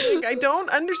 Like, I don't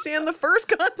understand the first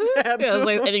concept. Yeah, it's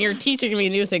like, and you're teaching me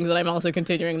new things that I'm also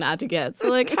continuing not to get. So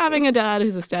like having a dad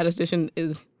who's a statistician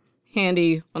is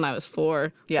handy when I was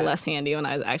 4, less handy when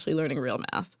I was actually learning real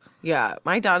math. Yeah,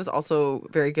 my dad is also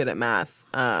very good at math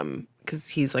because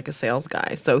he's like a sales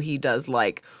guy. So he does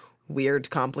like weird,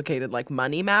 complicated like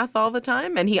money math all the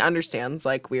time. And he understands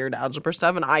like weird algebra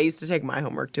stuff. And I used to take my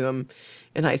homework to him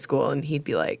in high school and he'd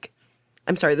be like,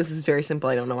 I'm sorry, this is very simple.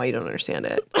 I don't know why you don't understand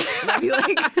it. And I'd be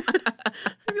like,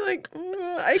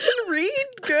 I can read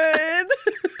good.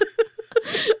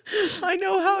 I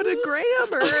know how to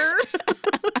grammar.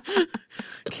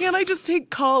 Can't I just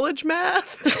take college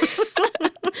math?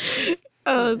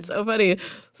 Oh, it's so funny.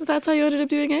 So that's how you ended up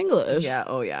doing English. Yeah.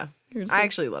 Oh, yeah. I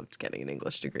actually loved getting an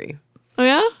English degree. Oh,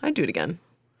 yeah? I'd do it again.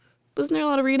 Wasn't there a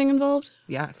lot of reading involved?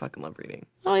 Yeah, I fucking love reading.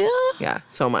 Oh, yeah? Yeah,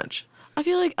 so much. I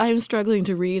feel like I'm struggling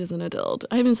to read as an adult.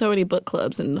 I'm in so many book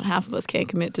clubs, and half of us can't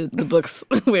commit to the books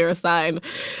we're assigned.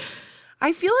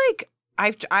 I feel like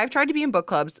I've tried to be in book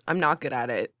clubs. I'm not good at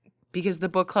it because the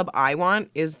book club I want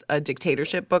is a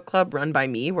dictatorship book club run by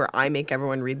me where I make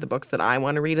everyone read the books that I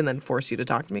want to read and then force you to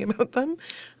talk to me about them.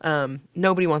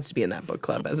 Nobody wants to be in that book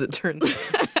club, as it turns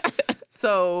out.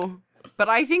 So, but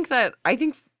I think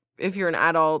if you're an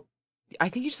adult, I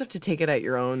think you just have to take it at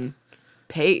your own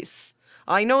pace.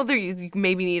 I know that you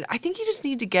maybe need, I think you just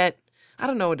need to get, I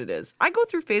don't know what it is. I go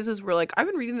through phases where like I've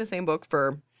been reading the same book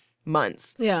for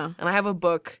months. Yeah. And I have a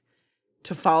book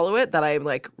to follow it that I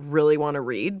like really want to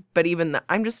read. But even that,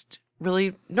 I'm just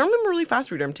really, normally I'm a really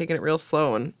fast reader. I'm taking it real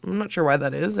slow. And I'm not sure why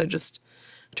that is. I just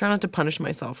try not to punish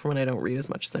myself for when I don't read as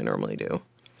much as I normally do.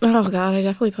 Oh, God, I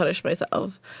definitely punish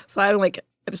myself. So I'm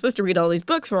supposed to read all these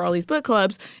books for all these book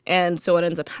clubs. And so what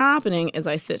ends up happening is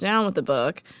I sit down with the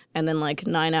book, and then like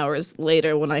 9 hours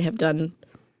later when I'm done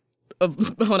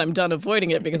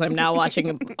avoiding it because I'm now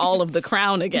watching all of The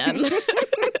Crown again.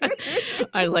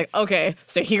 I was like, okay,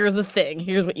 so here's the thing.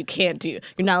 Here's what you can't do.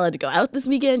 You're not allowed to go out this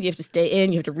weekend. You have to stay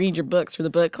in. You have to read your books for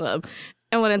the book club.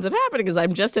 And what ends up happening is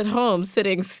I'm just at home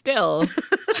sitting still.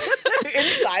 In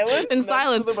silence? In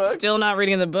silence, still not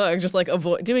reading the book, just like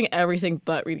doing everything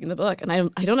but reading the book. And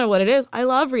I don't know what it is. I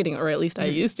love reading, or at least I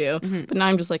used to. Mm-hmm. But now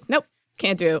I'm just like, nope,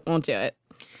 can't do it, won't do it.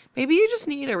 Maybe you just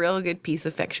need a real good piece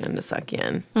of fiction to suck you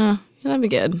in. Yeah, that'd be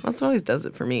good. That's what always does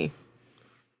it for me.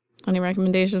 Any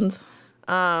recommendations?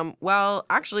 Well,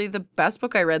 actually, the best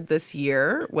book I read this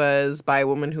year was by a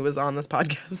woman who was on this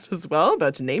podcast as well.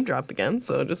 About to name drop again,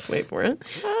 so just wait for it.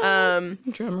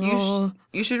 Drum roll.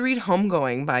 You should read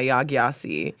Homegoing by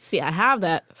Yagyasi. See, I have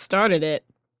that. Started it.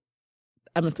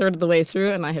 I'm a third of the way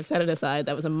through, and I have set it aside.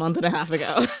 That was a month and a half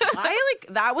ago.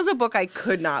 That was a book I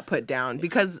could not put down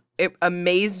because it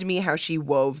amazed me how she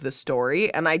wove the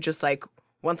story. And I just like,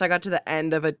 once I got to the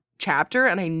end of a chapter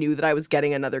and I knew that I was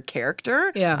getting another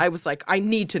character, I was like, I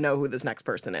need to know who this next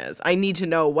person is. I need to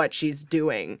know what she's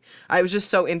doing. I was just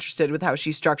so interested with how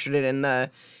she structured it and the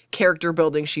character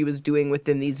building she was doing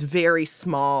within these very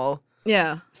small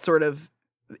sort of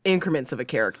increments of a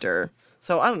character.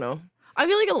 So I don't know. I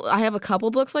feel like I have a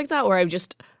couple books like that where I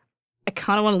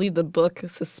kind of want to leave the book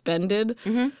suspended.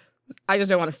 Mm-hmm. I just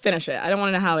don't want to finish it. I don't want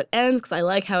to know how it ends because I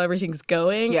like how everything's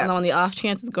going. Yeah. And on the off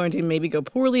chance it's going to maybe go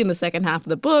poorly in the second half of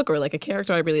the book, or like a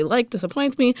character I really like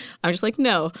disappoints me, I'm just like,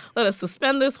 no, let us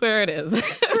suspend this where it is.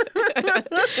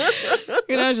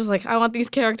 Just like, I want these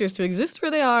characters to exist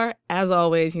where they are, as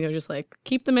always, just like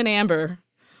keep them in amber.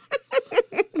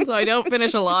 So I don't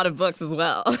finish a lot of books as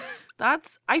well.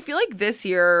 I feel like this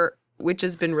year, which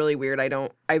has been really weird.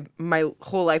 My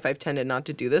whole life I've tended not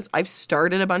to do this. I've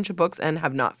started a bunch of books and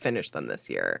have not finished them this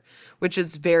year, which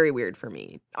is very weird for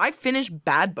me. I finish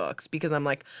bad books because I'm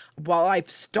like, well, I've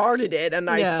started it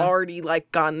and I've already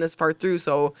like gotten this far through,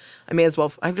 so I may as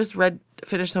well. I've just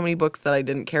finished so many books that I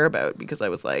didn't care about because I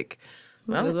was like,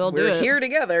 well we're here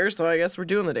together, so I guess we're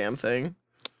doing the damn thing.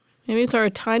 Maybe it's our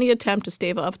tiny attempt to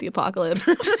stave off the apocalypse.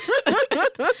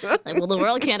 Like, well, the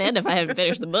world can't end if I haven't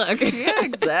finished the book. Yeah,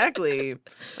 exactly.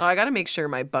 Oh, I got to make sure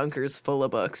my bunker's full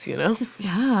of books, Yeah.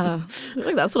 I feel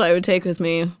like that's what I would take with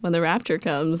me when the rapture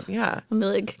comes. Yeah. I'll be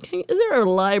like, is there a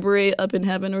library up in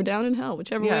heaven or down in hell?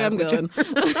 Whichever way I'm going.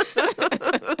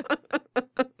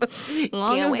 As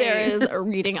long as there is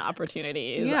reading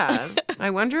opportunities. Yeah. I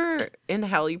wonder, in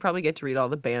hell, you probably get to read all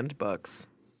the banned books.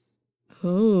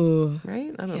 Ooh.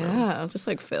 Right? I don't know. Yeah, just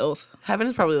like filth. Heaven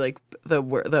is probably like the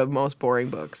most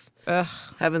boring books. Ugh.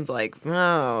 Heaven's like,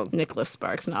 oh. Nicholas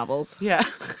Sparks novels. Yeah.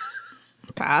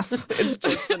 Pass. It's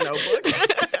just the Notebook.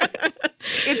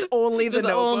 It's only the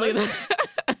Notebook.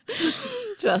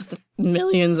 Just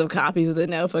millions of copies of the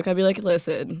Notebook. I'd be like,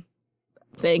 listen,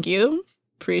 thank you.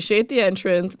 Appreciate the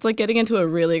entrance. It's like getting into a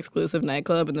really exclusive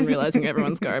nightclub and then realizing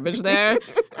everyone's garbage there.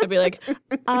 I'd be like, can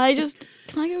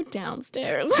I go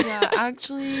downstairs? Yeah,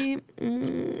 actually,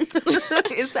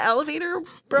 is the elevator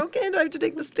broken? Do I have to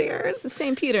take the stairs? It's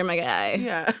St. Peter, my guy.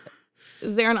 Yeah.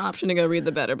 Is there an option to go read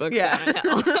the better books? Yeah.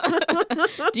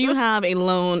 Do you have a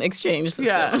loan exchange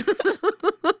system?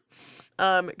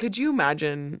 Yeah. Could you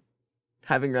imagine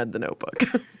having read The Notebook?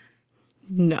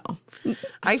 No.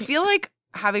 I feel like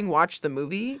having watched the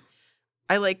movie,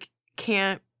 I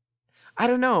can't. I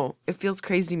don't know. It feels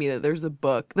crazy to me that there's a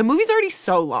book. The movie's already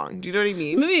so long. Do you know what I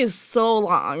mean? The movie is so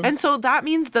long. And so that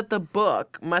means that the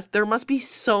book there must be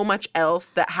so much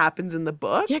else that happens in the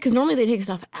book. Yeah, because normally they take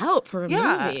stuff out for a movie.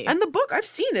 Yeah, and the book, I've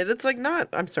seen it. It's like not,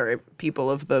 I'm sorry, people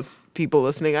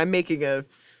listening. I'm making a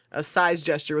size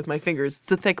gesture with my fingers.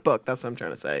 It's a thick book. That's what I'm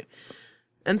trying to say.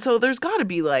 And so there's got to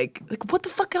be like, what the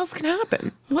fuck else can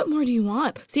happen? What more do you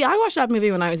want? See, I watched that movie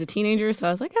when I was a teenager, so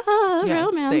I was like,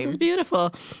 romance is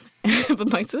beautiful. But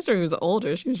my sister, who's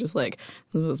older, she was just like,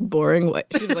 the most boring white.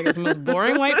 She was like, it's the most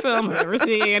boring white film I've ever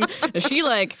seen. And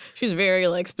she's very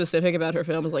like specific about her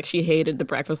films. Like, she hated The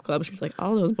Breakfast Club. She was like,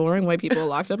 all those boring white people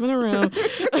locked up in a room.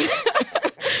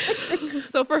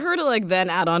 So So for her to like then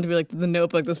add on to be like The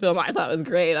Notebook, this film I thought was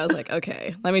great. I was like,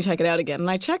 okay, let me check it out again. And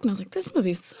I checked and I was like, this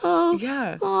movie's so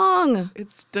long.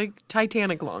 It's like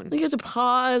Titanic long. Like you had to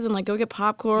pause and like go get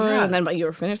popcorn, and then you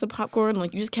were finished the popcorn, and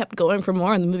like you just kept going for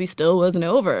more, and the movie still wasn't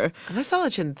over. And I saw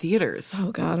that shit in theaters.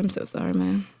 Oh God, I'm so sorry,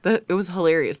 man. It was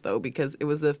hilarious though, because it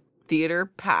was the theater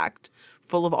packed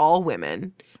full of all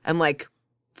women and like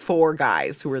 4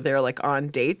 guys who were there like on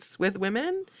dates with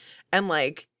women. And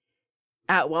like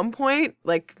at one point,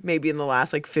 like maybe in the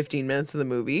last like 15 minutes of the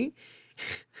movie,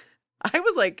 I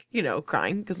was like, you know,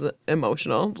 crying because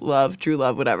emotional, love, true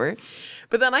love, whatever.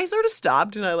 But then I sort of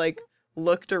stopped and I like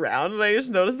looked around and I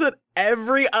just noticed that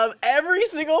every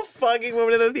single fucking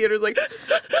woman in the theater is like,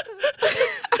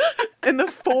 and the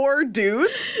 4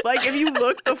 dudes, like if you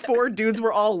look, the 4 dudes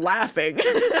were all laughing.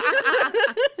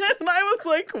 And I was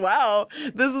like, wow,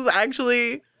 this is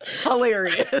actually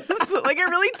hilarious. Like it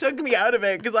really took me out of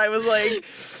it because I was like,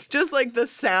 just like the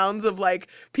sounds of like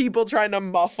people trying to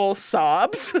muffle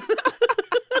sobs.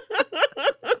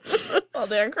 While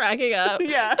they're cracking up.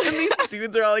 Yeah, and these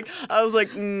dudes are all like, I was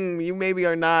like, you maybe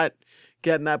are not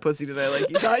getting that pussy tonight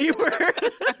like you thought you were.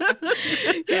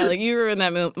 Yeah, like you ruined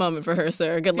that moment for her,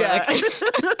 sir. Good luck.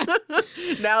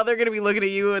 Now they're going to be looking at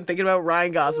you and thinking about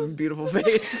Ryan Gosling's beautiful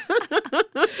face.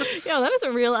 Yeah, that is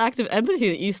a real act of empathy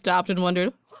that you stopped and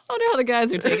wondered, I wonder how the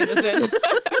guys are taking this in.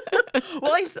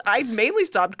 Well, I mainly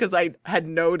stopped because I had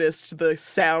noticed the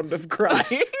sound of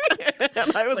crying.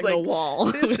 And I was like a wall.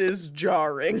 This is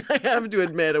jarring. I have to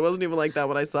admit, it wasn't even like that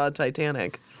when I saw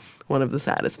Titanic, one of the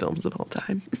saddest films of all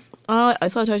time. I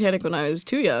saw Titanic when I was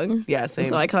too young. Yeah, same.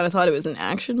 So I kind of thought it was an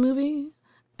action movie.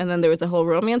 And then there was a whole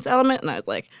romance element, and I was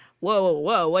like,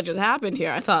 whoa, what just happened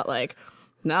here? I thought, like,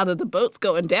 now that the boat's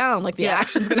going down, like, the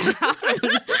action's going to happen.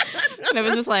 And it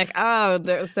was just like,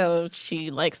 so she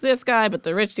likes this guy, but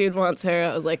the rich dude wants her.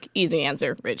 I was like, easy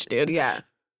answer, rich dude. Yeah.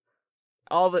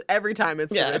 Every time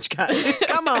it's the rich guy.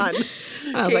 Come on.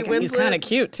 I was like, he's kind of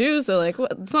cute too. So like,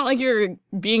 what? It's not like you're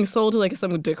being sold to like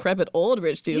some decrepit old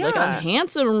rich dude. Yeah. Like a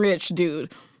handsome rich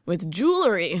dude with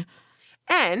jewelry.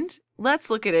 And let's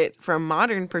look at it from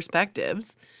modern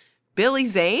perspectives. Billy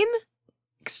Zane,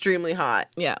 extremely hot.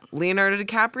 Yeah. Leonardo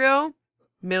DiCaprio,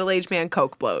 middle-aged man,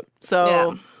 coke bloat.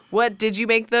 So what did you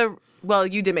make well,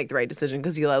 you did make the right decision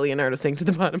because you let Leonardo sink to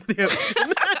the bottom of the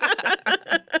ocean.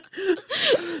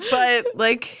 But,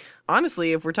 like,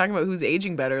 honestly, if we're talking about who's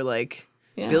aging better, like,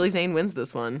 Billy Zane wins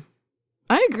this one.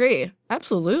 I agree.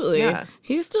 Absolutely. Yeah.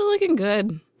 He's still looking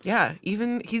good. Yeah.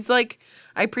 Even, he's like,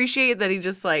 I appreciate that he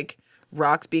just, like,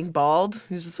 rocks being bald.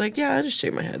 He's just like, yeah, I just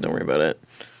shave my head. Don't worry about it.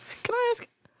 Can I ask,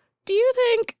 do you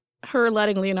think her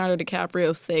letting Leonardo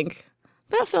DiCaprio sink,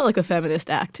 that felt like a feminist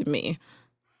act to me?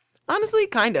 Honestly,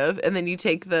 kind of. And then you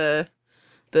take the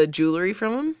jewelry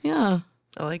from him. Yeah.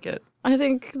 I like it. I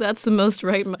think that's the most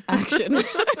right action. Because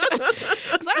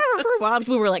I remember for a while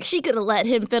people were like, she could have let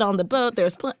him fit on the boat. There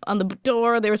was on the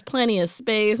door. There was plenty of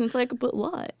space. And it's like, but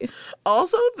why?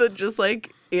 Also, the just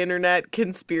like internet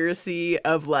conspiracy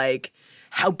of like,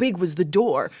 how big was the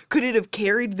door? Could it have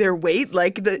carried their weight?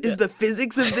 Like, is the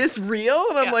physics of this real?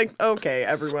 And I'm like, okay,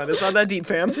 everyone, it's not that deep,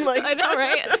 fam. Like, I know,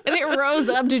 right? And it rose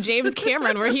up to James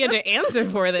Cameron where he had to answer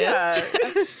for this.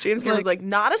 Yeah. James Cameron's like,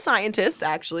 not a scientist,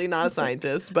 actually, not a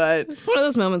scientist, but it's one of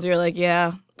those moments where you're like,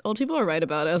 yeah, old people are right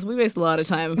about us. We waste a lot of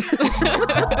time.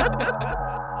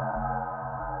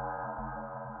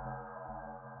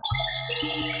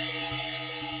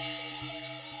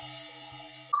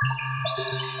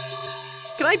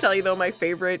 Can I tell you, though, my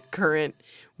favorite current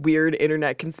weird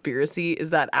internet conspiracy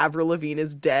is that Avril Lavigne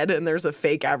is dead and there's a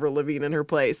fake Avril Lavigne in her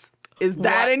place. Is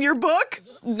that in your book?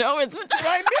 No, it's not.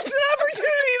 I missed an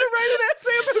opportunity to write an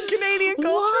essay about Canadian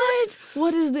culture. What?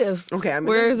 What is this? Okay,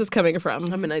 where is this coming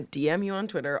from? I'm going to DM you on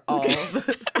Twitter all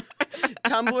the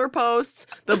Tumblr posts,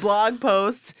 the blog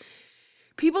posts.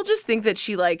 People just think that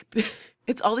she, like...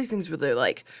 It's all these things where they're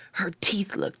like, her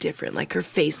teeth look different, like her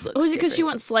face looks different. Oh, is it because she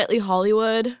went slightly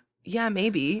Hollywood? Yeah,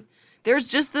 maybe.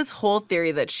 There's just this whole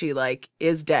theory that she, like,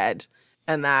 is dead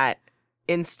and that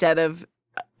instead of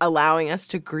allowing us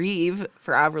to grieve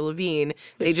for Avril Lavigne,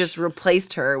 they just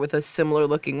replaced her with a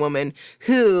similar-looking woman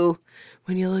who,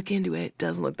 when you look into it,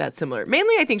 doesn't look that similar.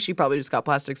 Mainly, I think she probably just got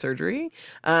plastic surgery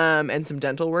and some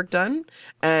dental work done,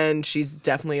 and she's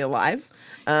definitely alive.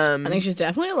 I think she's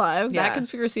definitely alive. Yeah. That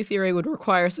conspiracy theory would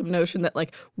require some notion that,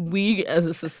 like, we as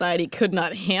a society could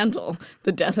not handle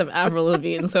the death of Avril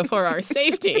Lavigne. So for our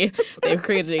safety, they've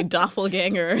created a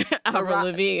doppelganger Avril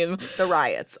Lavigne. The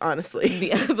riots, honestly.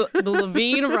 The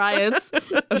Lavigne riots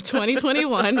of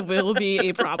 2021 will be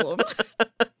a problem.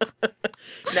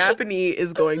 Napanee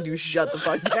is going to shut the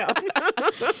fuck down.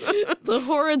 The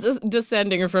hordes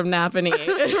descending from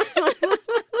Napanee.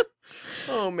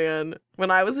 Oh, man.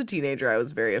 When I was a teenager, I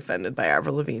was very offended by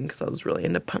Avril Lavigne because I was really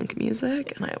into punk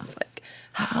music. And I was like,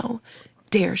 how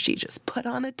dare she just put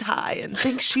on a tie and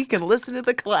think she can listen to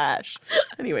The Clash?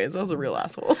 Anyways, I was a real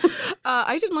asshole.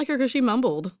 I didn't like her because she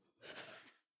mumbled.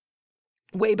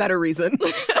 Way better reason.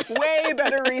 Way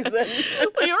better reason.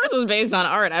 Well, yours was based on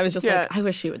art. I was just like, I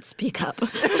wish she would speak up.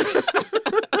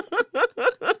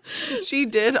 She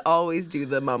did always do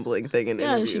the mumbling thing in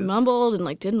interviews. Yeah, she mumbled and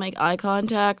like didn't make eye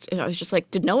contact. And I was just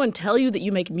like, did no one tell you that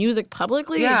you make music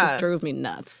publicly? Yeah. It just drove me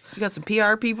nuts. You got some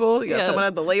PR people. You got someone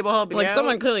at the label helping you out.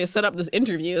 Someone clearly set up this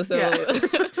interview. So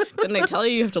didn't they tell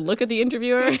you have to look at the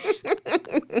interviewer?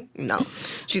 No.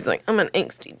 She's like, I'm an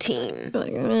angsty teen.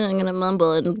 Like, I'm going to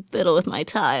mumble and fiddle with my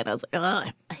tie. And I was like, oh,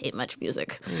 I hate much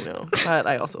music. You know, but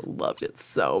I also loved it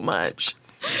so much.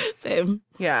 Same.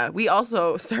 Yeah, we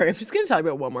also, sorry, I'm just going to talk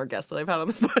about one more guest that I've had on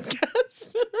this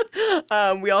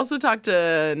podcast. We also talked to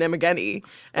Namageni,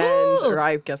 or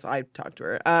I guess I talked to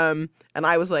her. And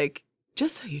I was like,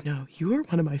 just so you know, you are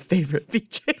one of my favorite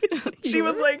VJs. She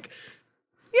was like,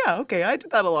 yeah, okay, I did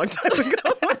that a long time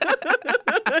ago.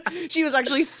 She was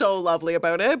actually so lovely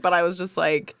about it, but I was just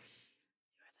like,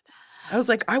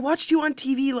 I watched you on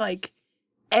TV like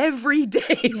every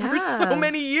day for so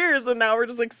many years, and now we're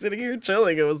just like sitting here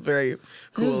chilling. It was very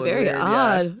cool. It was very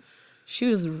odd. Yeah. She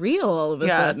was real all of a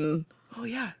sudden. Oh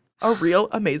yeah, a real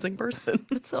amazing person.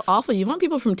 It's so awful. You want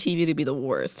people from TV to be the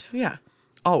worst. Yeah,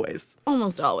 always.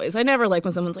 Almost always. I never like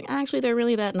when someone's like, actually, they're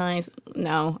really that nice.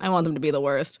 No, I want them to be the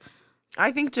worst.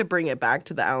 I think to bring it back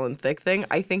to the Alan Thicke thing,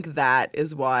 I think that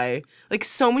is why, like,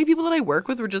 so many people that I work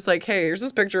with were just like, hey, here's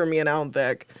this picture of me and Alan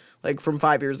Thicke, like, from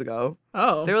 5 years ago.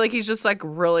 Oh. They were like, he's just, like,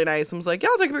 really nice. I was like, yeah,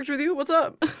 I'll take a picture with you. What's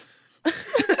up?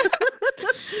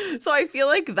 So I feel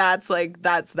like that's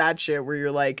that shit where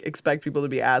you're, like, expect people to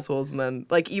be assholes. And then,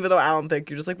 like, even though Alan Thicke,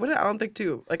 you're just like, what did Alan Thicke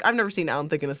do? Like, I've never seen Alan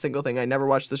Thicke in a single thing. I never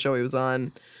watched the show he was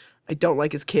on. I don't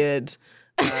like his kid,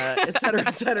 et cetera,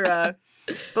 et cetera.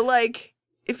 But, like,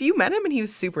 if you met him and he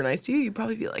was super nice to you, you'd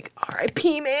probably be like,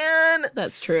 R.I.P., man.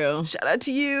 That's true. Shout out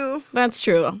to you. That's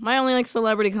true. My only, like,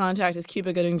 celebrity contact is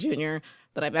Cuba Gooding Jr.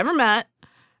 that I've ever met.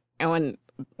 And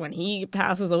when he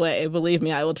passes away, believe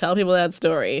me, I will tell people that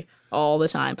story all the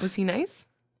time. Was he nice?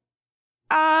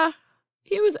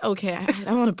 He was okay. I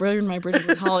don't want to burn my bridges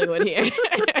with Hollywood here.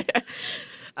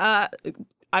 I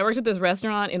worked at this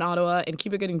restaurant in Ottawa, and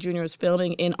Cuba Gooding Jr. was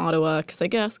filming in Ottawa because I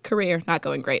guess career not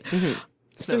going great. Mm-hmm.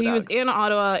 So he was in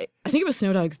Ottawa. I think it was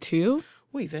Snow Dogs 2.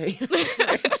 Oy vey. So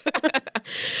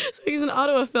he's in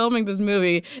Ottawa filming this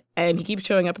movie, and he keeps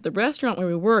showing up at the restaurant where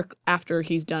we work after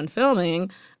he's done filming.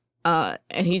 And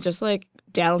he's just like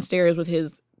downstairs with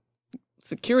his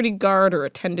security guard or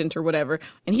attendant or whatever,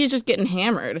 and he's just getting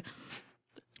hammered.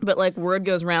 But like word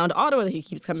goes around Ottawa that he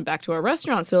keeps coming back to our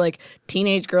restaurant. So like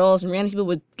teenage girls and random people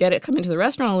would come into the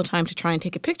restaurant all the time to try and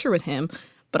take a picture with him.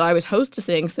 But I was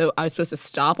hostessing, so I was supposed to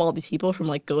stop all these people from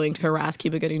like going to harass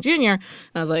Cuba Gooding Jr. And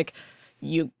I was like,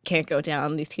 you can't go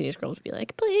down. These teenage girls would be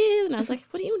like, please. And I was like,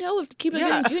 what do you know of Cuba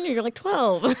Gooding Jr.? You're like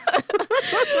 12.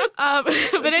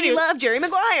 But anyway, we love Jerry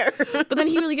Maguire. But then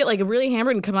he would get like really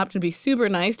hammered and come up and be super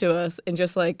nice to us and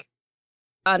just like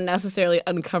unnecessarily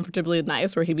uncomfortably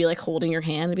nice, where he'd be like holding your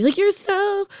hand and be like, you're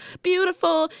so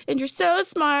beautiful and you're so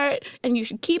smart and you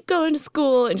should keep going to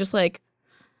school, and just like,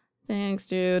 thanks,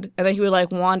 dude. And then he would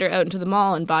like wander out into the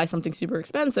mall and buy something super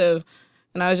expensive.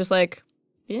 And I was just like,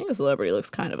 being a celebrity looks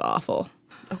kind of awful.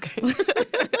 Okay.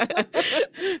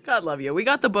 God love you. We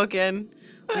got the book in.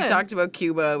 We talked about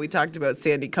Cuba. We talked about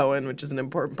Sandy Cohen, which is an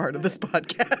important part of this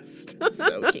podcast.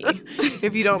 So key.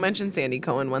 If you don't mention Sandy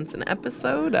Cohen once an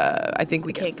episode, I think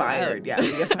we get fired. Yeah,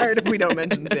 we get fired if we don't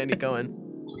mention Sandy Cohen.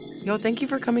 Yo, thank you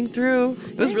for coming through.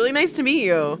 It was really nice to meet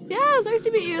you. Yeah, it was nice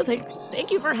to meet you.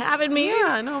 Thank you for having me.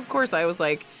 Yeah, no, of course. I was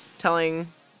like telling,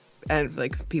 and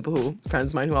like people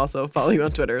friends of mine who also follow you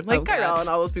on Twitter, like Kyle and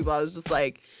all those people, I was just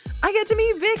like, I get to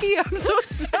meet Vicky. I'm so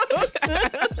stoked.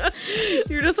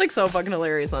 You're just like so fucking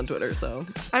hilarious on Twitter. So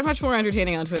I'm much more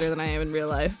entertaining on Twitter than I am in real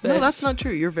life. No, that's not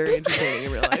true. You're very entertaining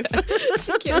in real life.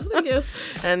 Thank you.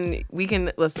 And we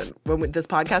can listen when this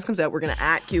podcast comes out. We're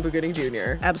gonna @, Cuba Gooding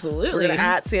Jr. Absolutely. We're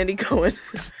gonna @, Sandy Cohen.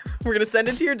 We're gonna send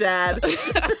it to your dad.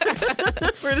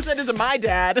 We're gonna send it to my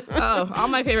dad. Oh, all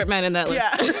my favorite men in that list.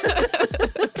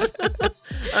 Yeah.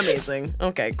 Amazing.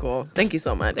 Okay, cool. Thank you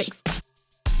so much. Thanks.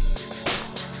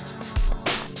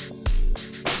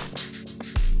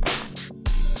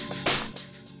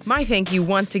 My thank you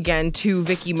once again to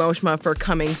Vicky Mochama for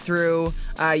coming through.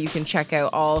 You can check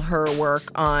out all her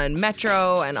work on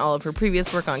Metro and all of her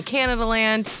previous work on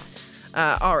Canadaland.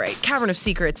 All right, Cavern of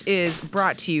Secrets is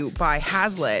brought to you by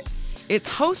Hazlitt. It's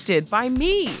hosted by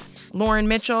me, Lauren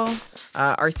Mitchell.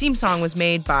 Our theme song was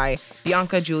made by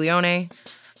Bianca Giulione.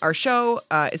 Our show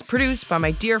is produced by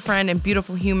my dear friend and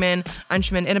beautiful human,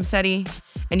 Anshuman Idemseti.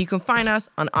 And you can find us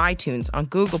on iTunes, on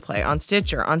Google Play, on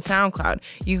Stitcher, on SoundCloud.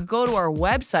 You can go to our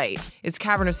website. It's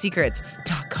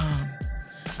cavernofsecrets.com.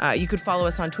 You could follow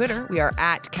us on Twitter. We are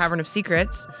at Cavern of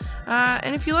Secrets.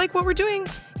 And if you like what we're doing,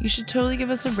 you should totally give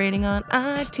us a rating on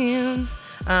iTunes.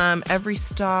 Every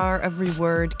star, every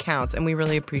word counts, and we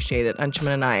really appreciate it.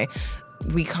 Anshuman and I,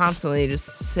 we constantly just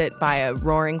sit by a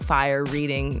roaring fire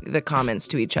reading the comments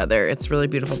to each other. It's a really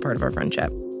beautiful part of our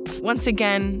friendship. Once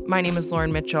again, my name is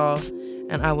Lauren Mitchell,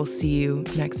 and I will see you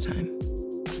next time.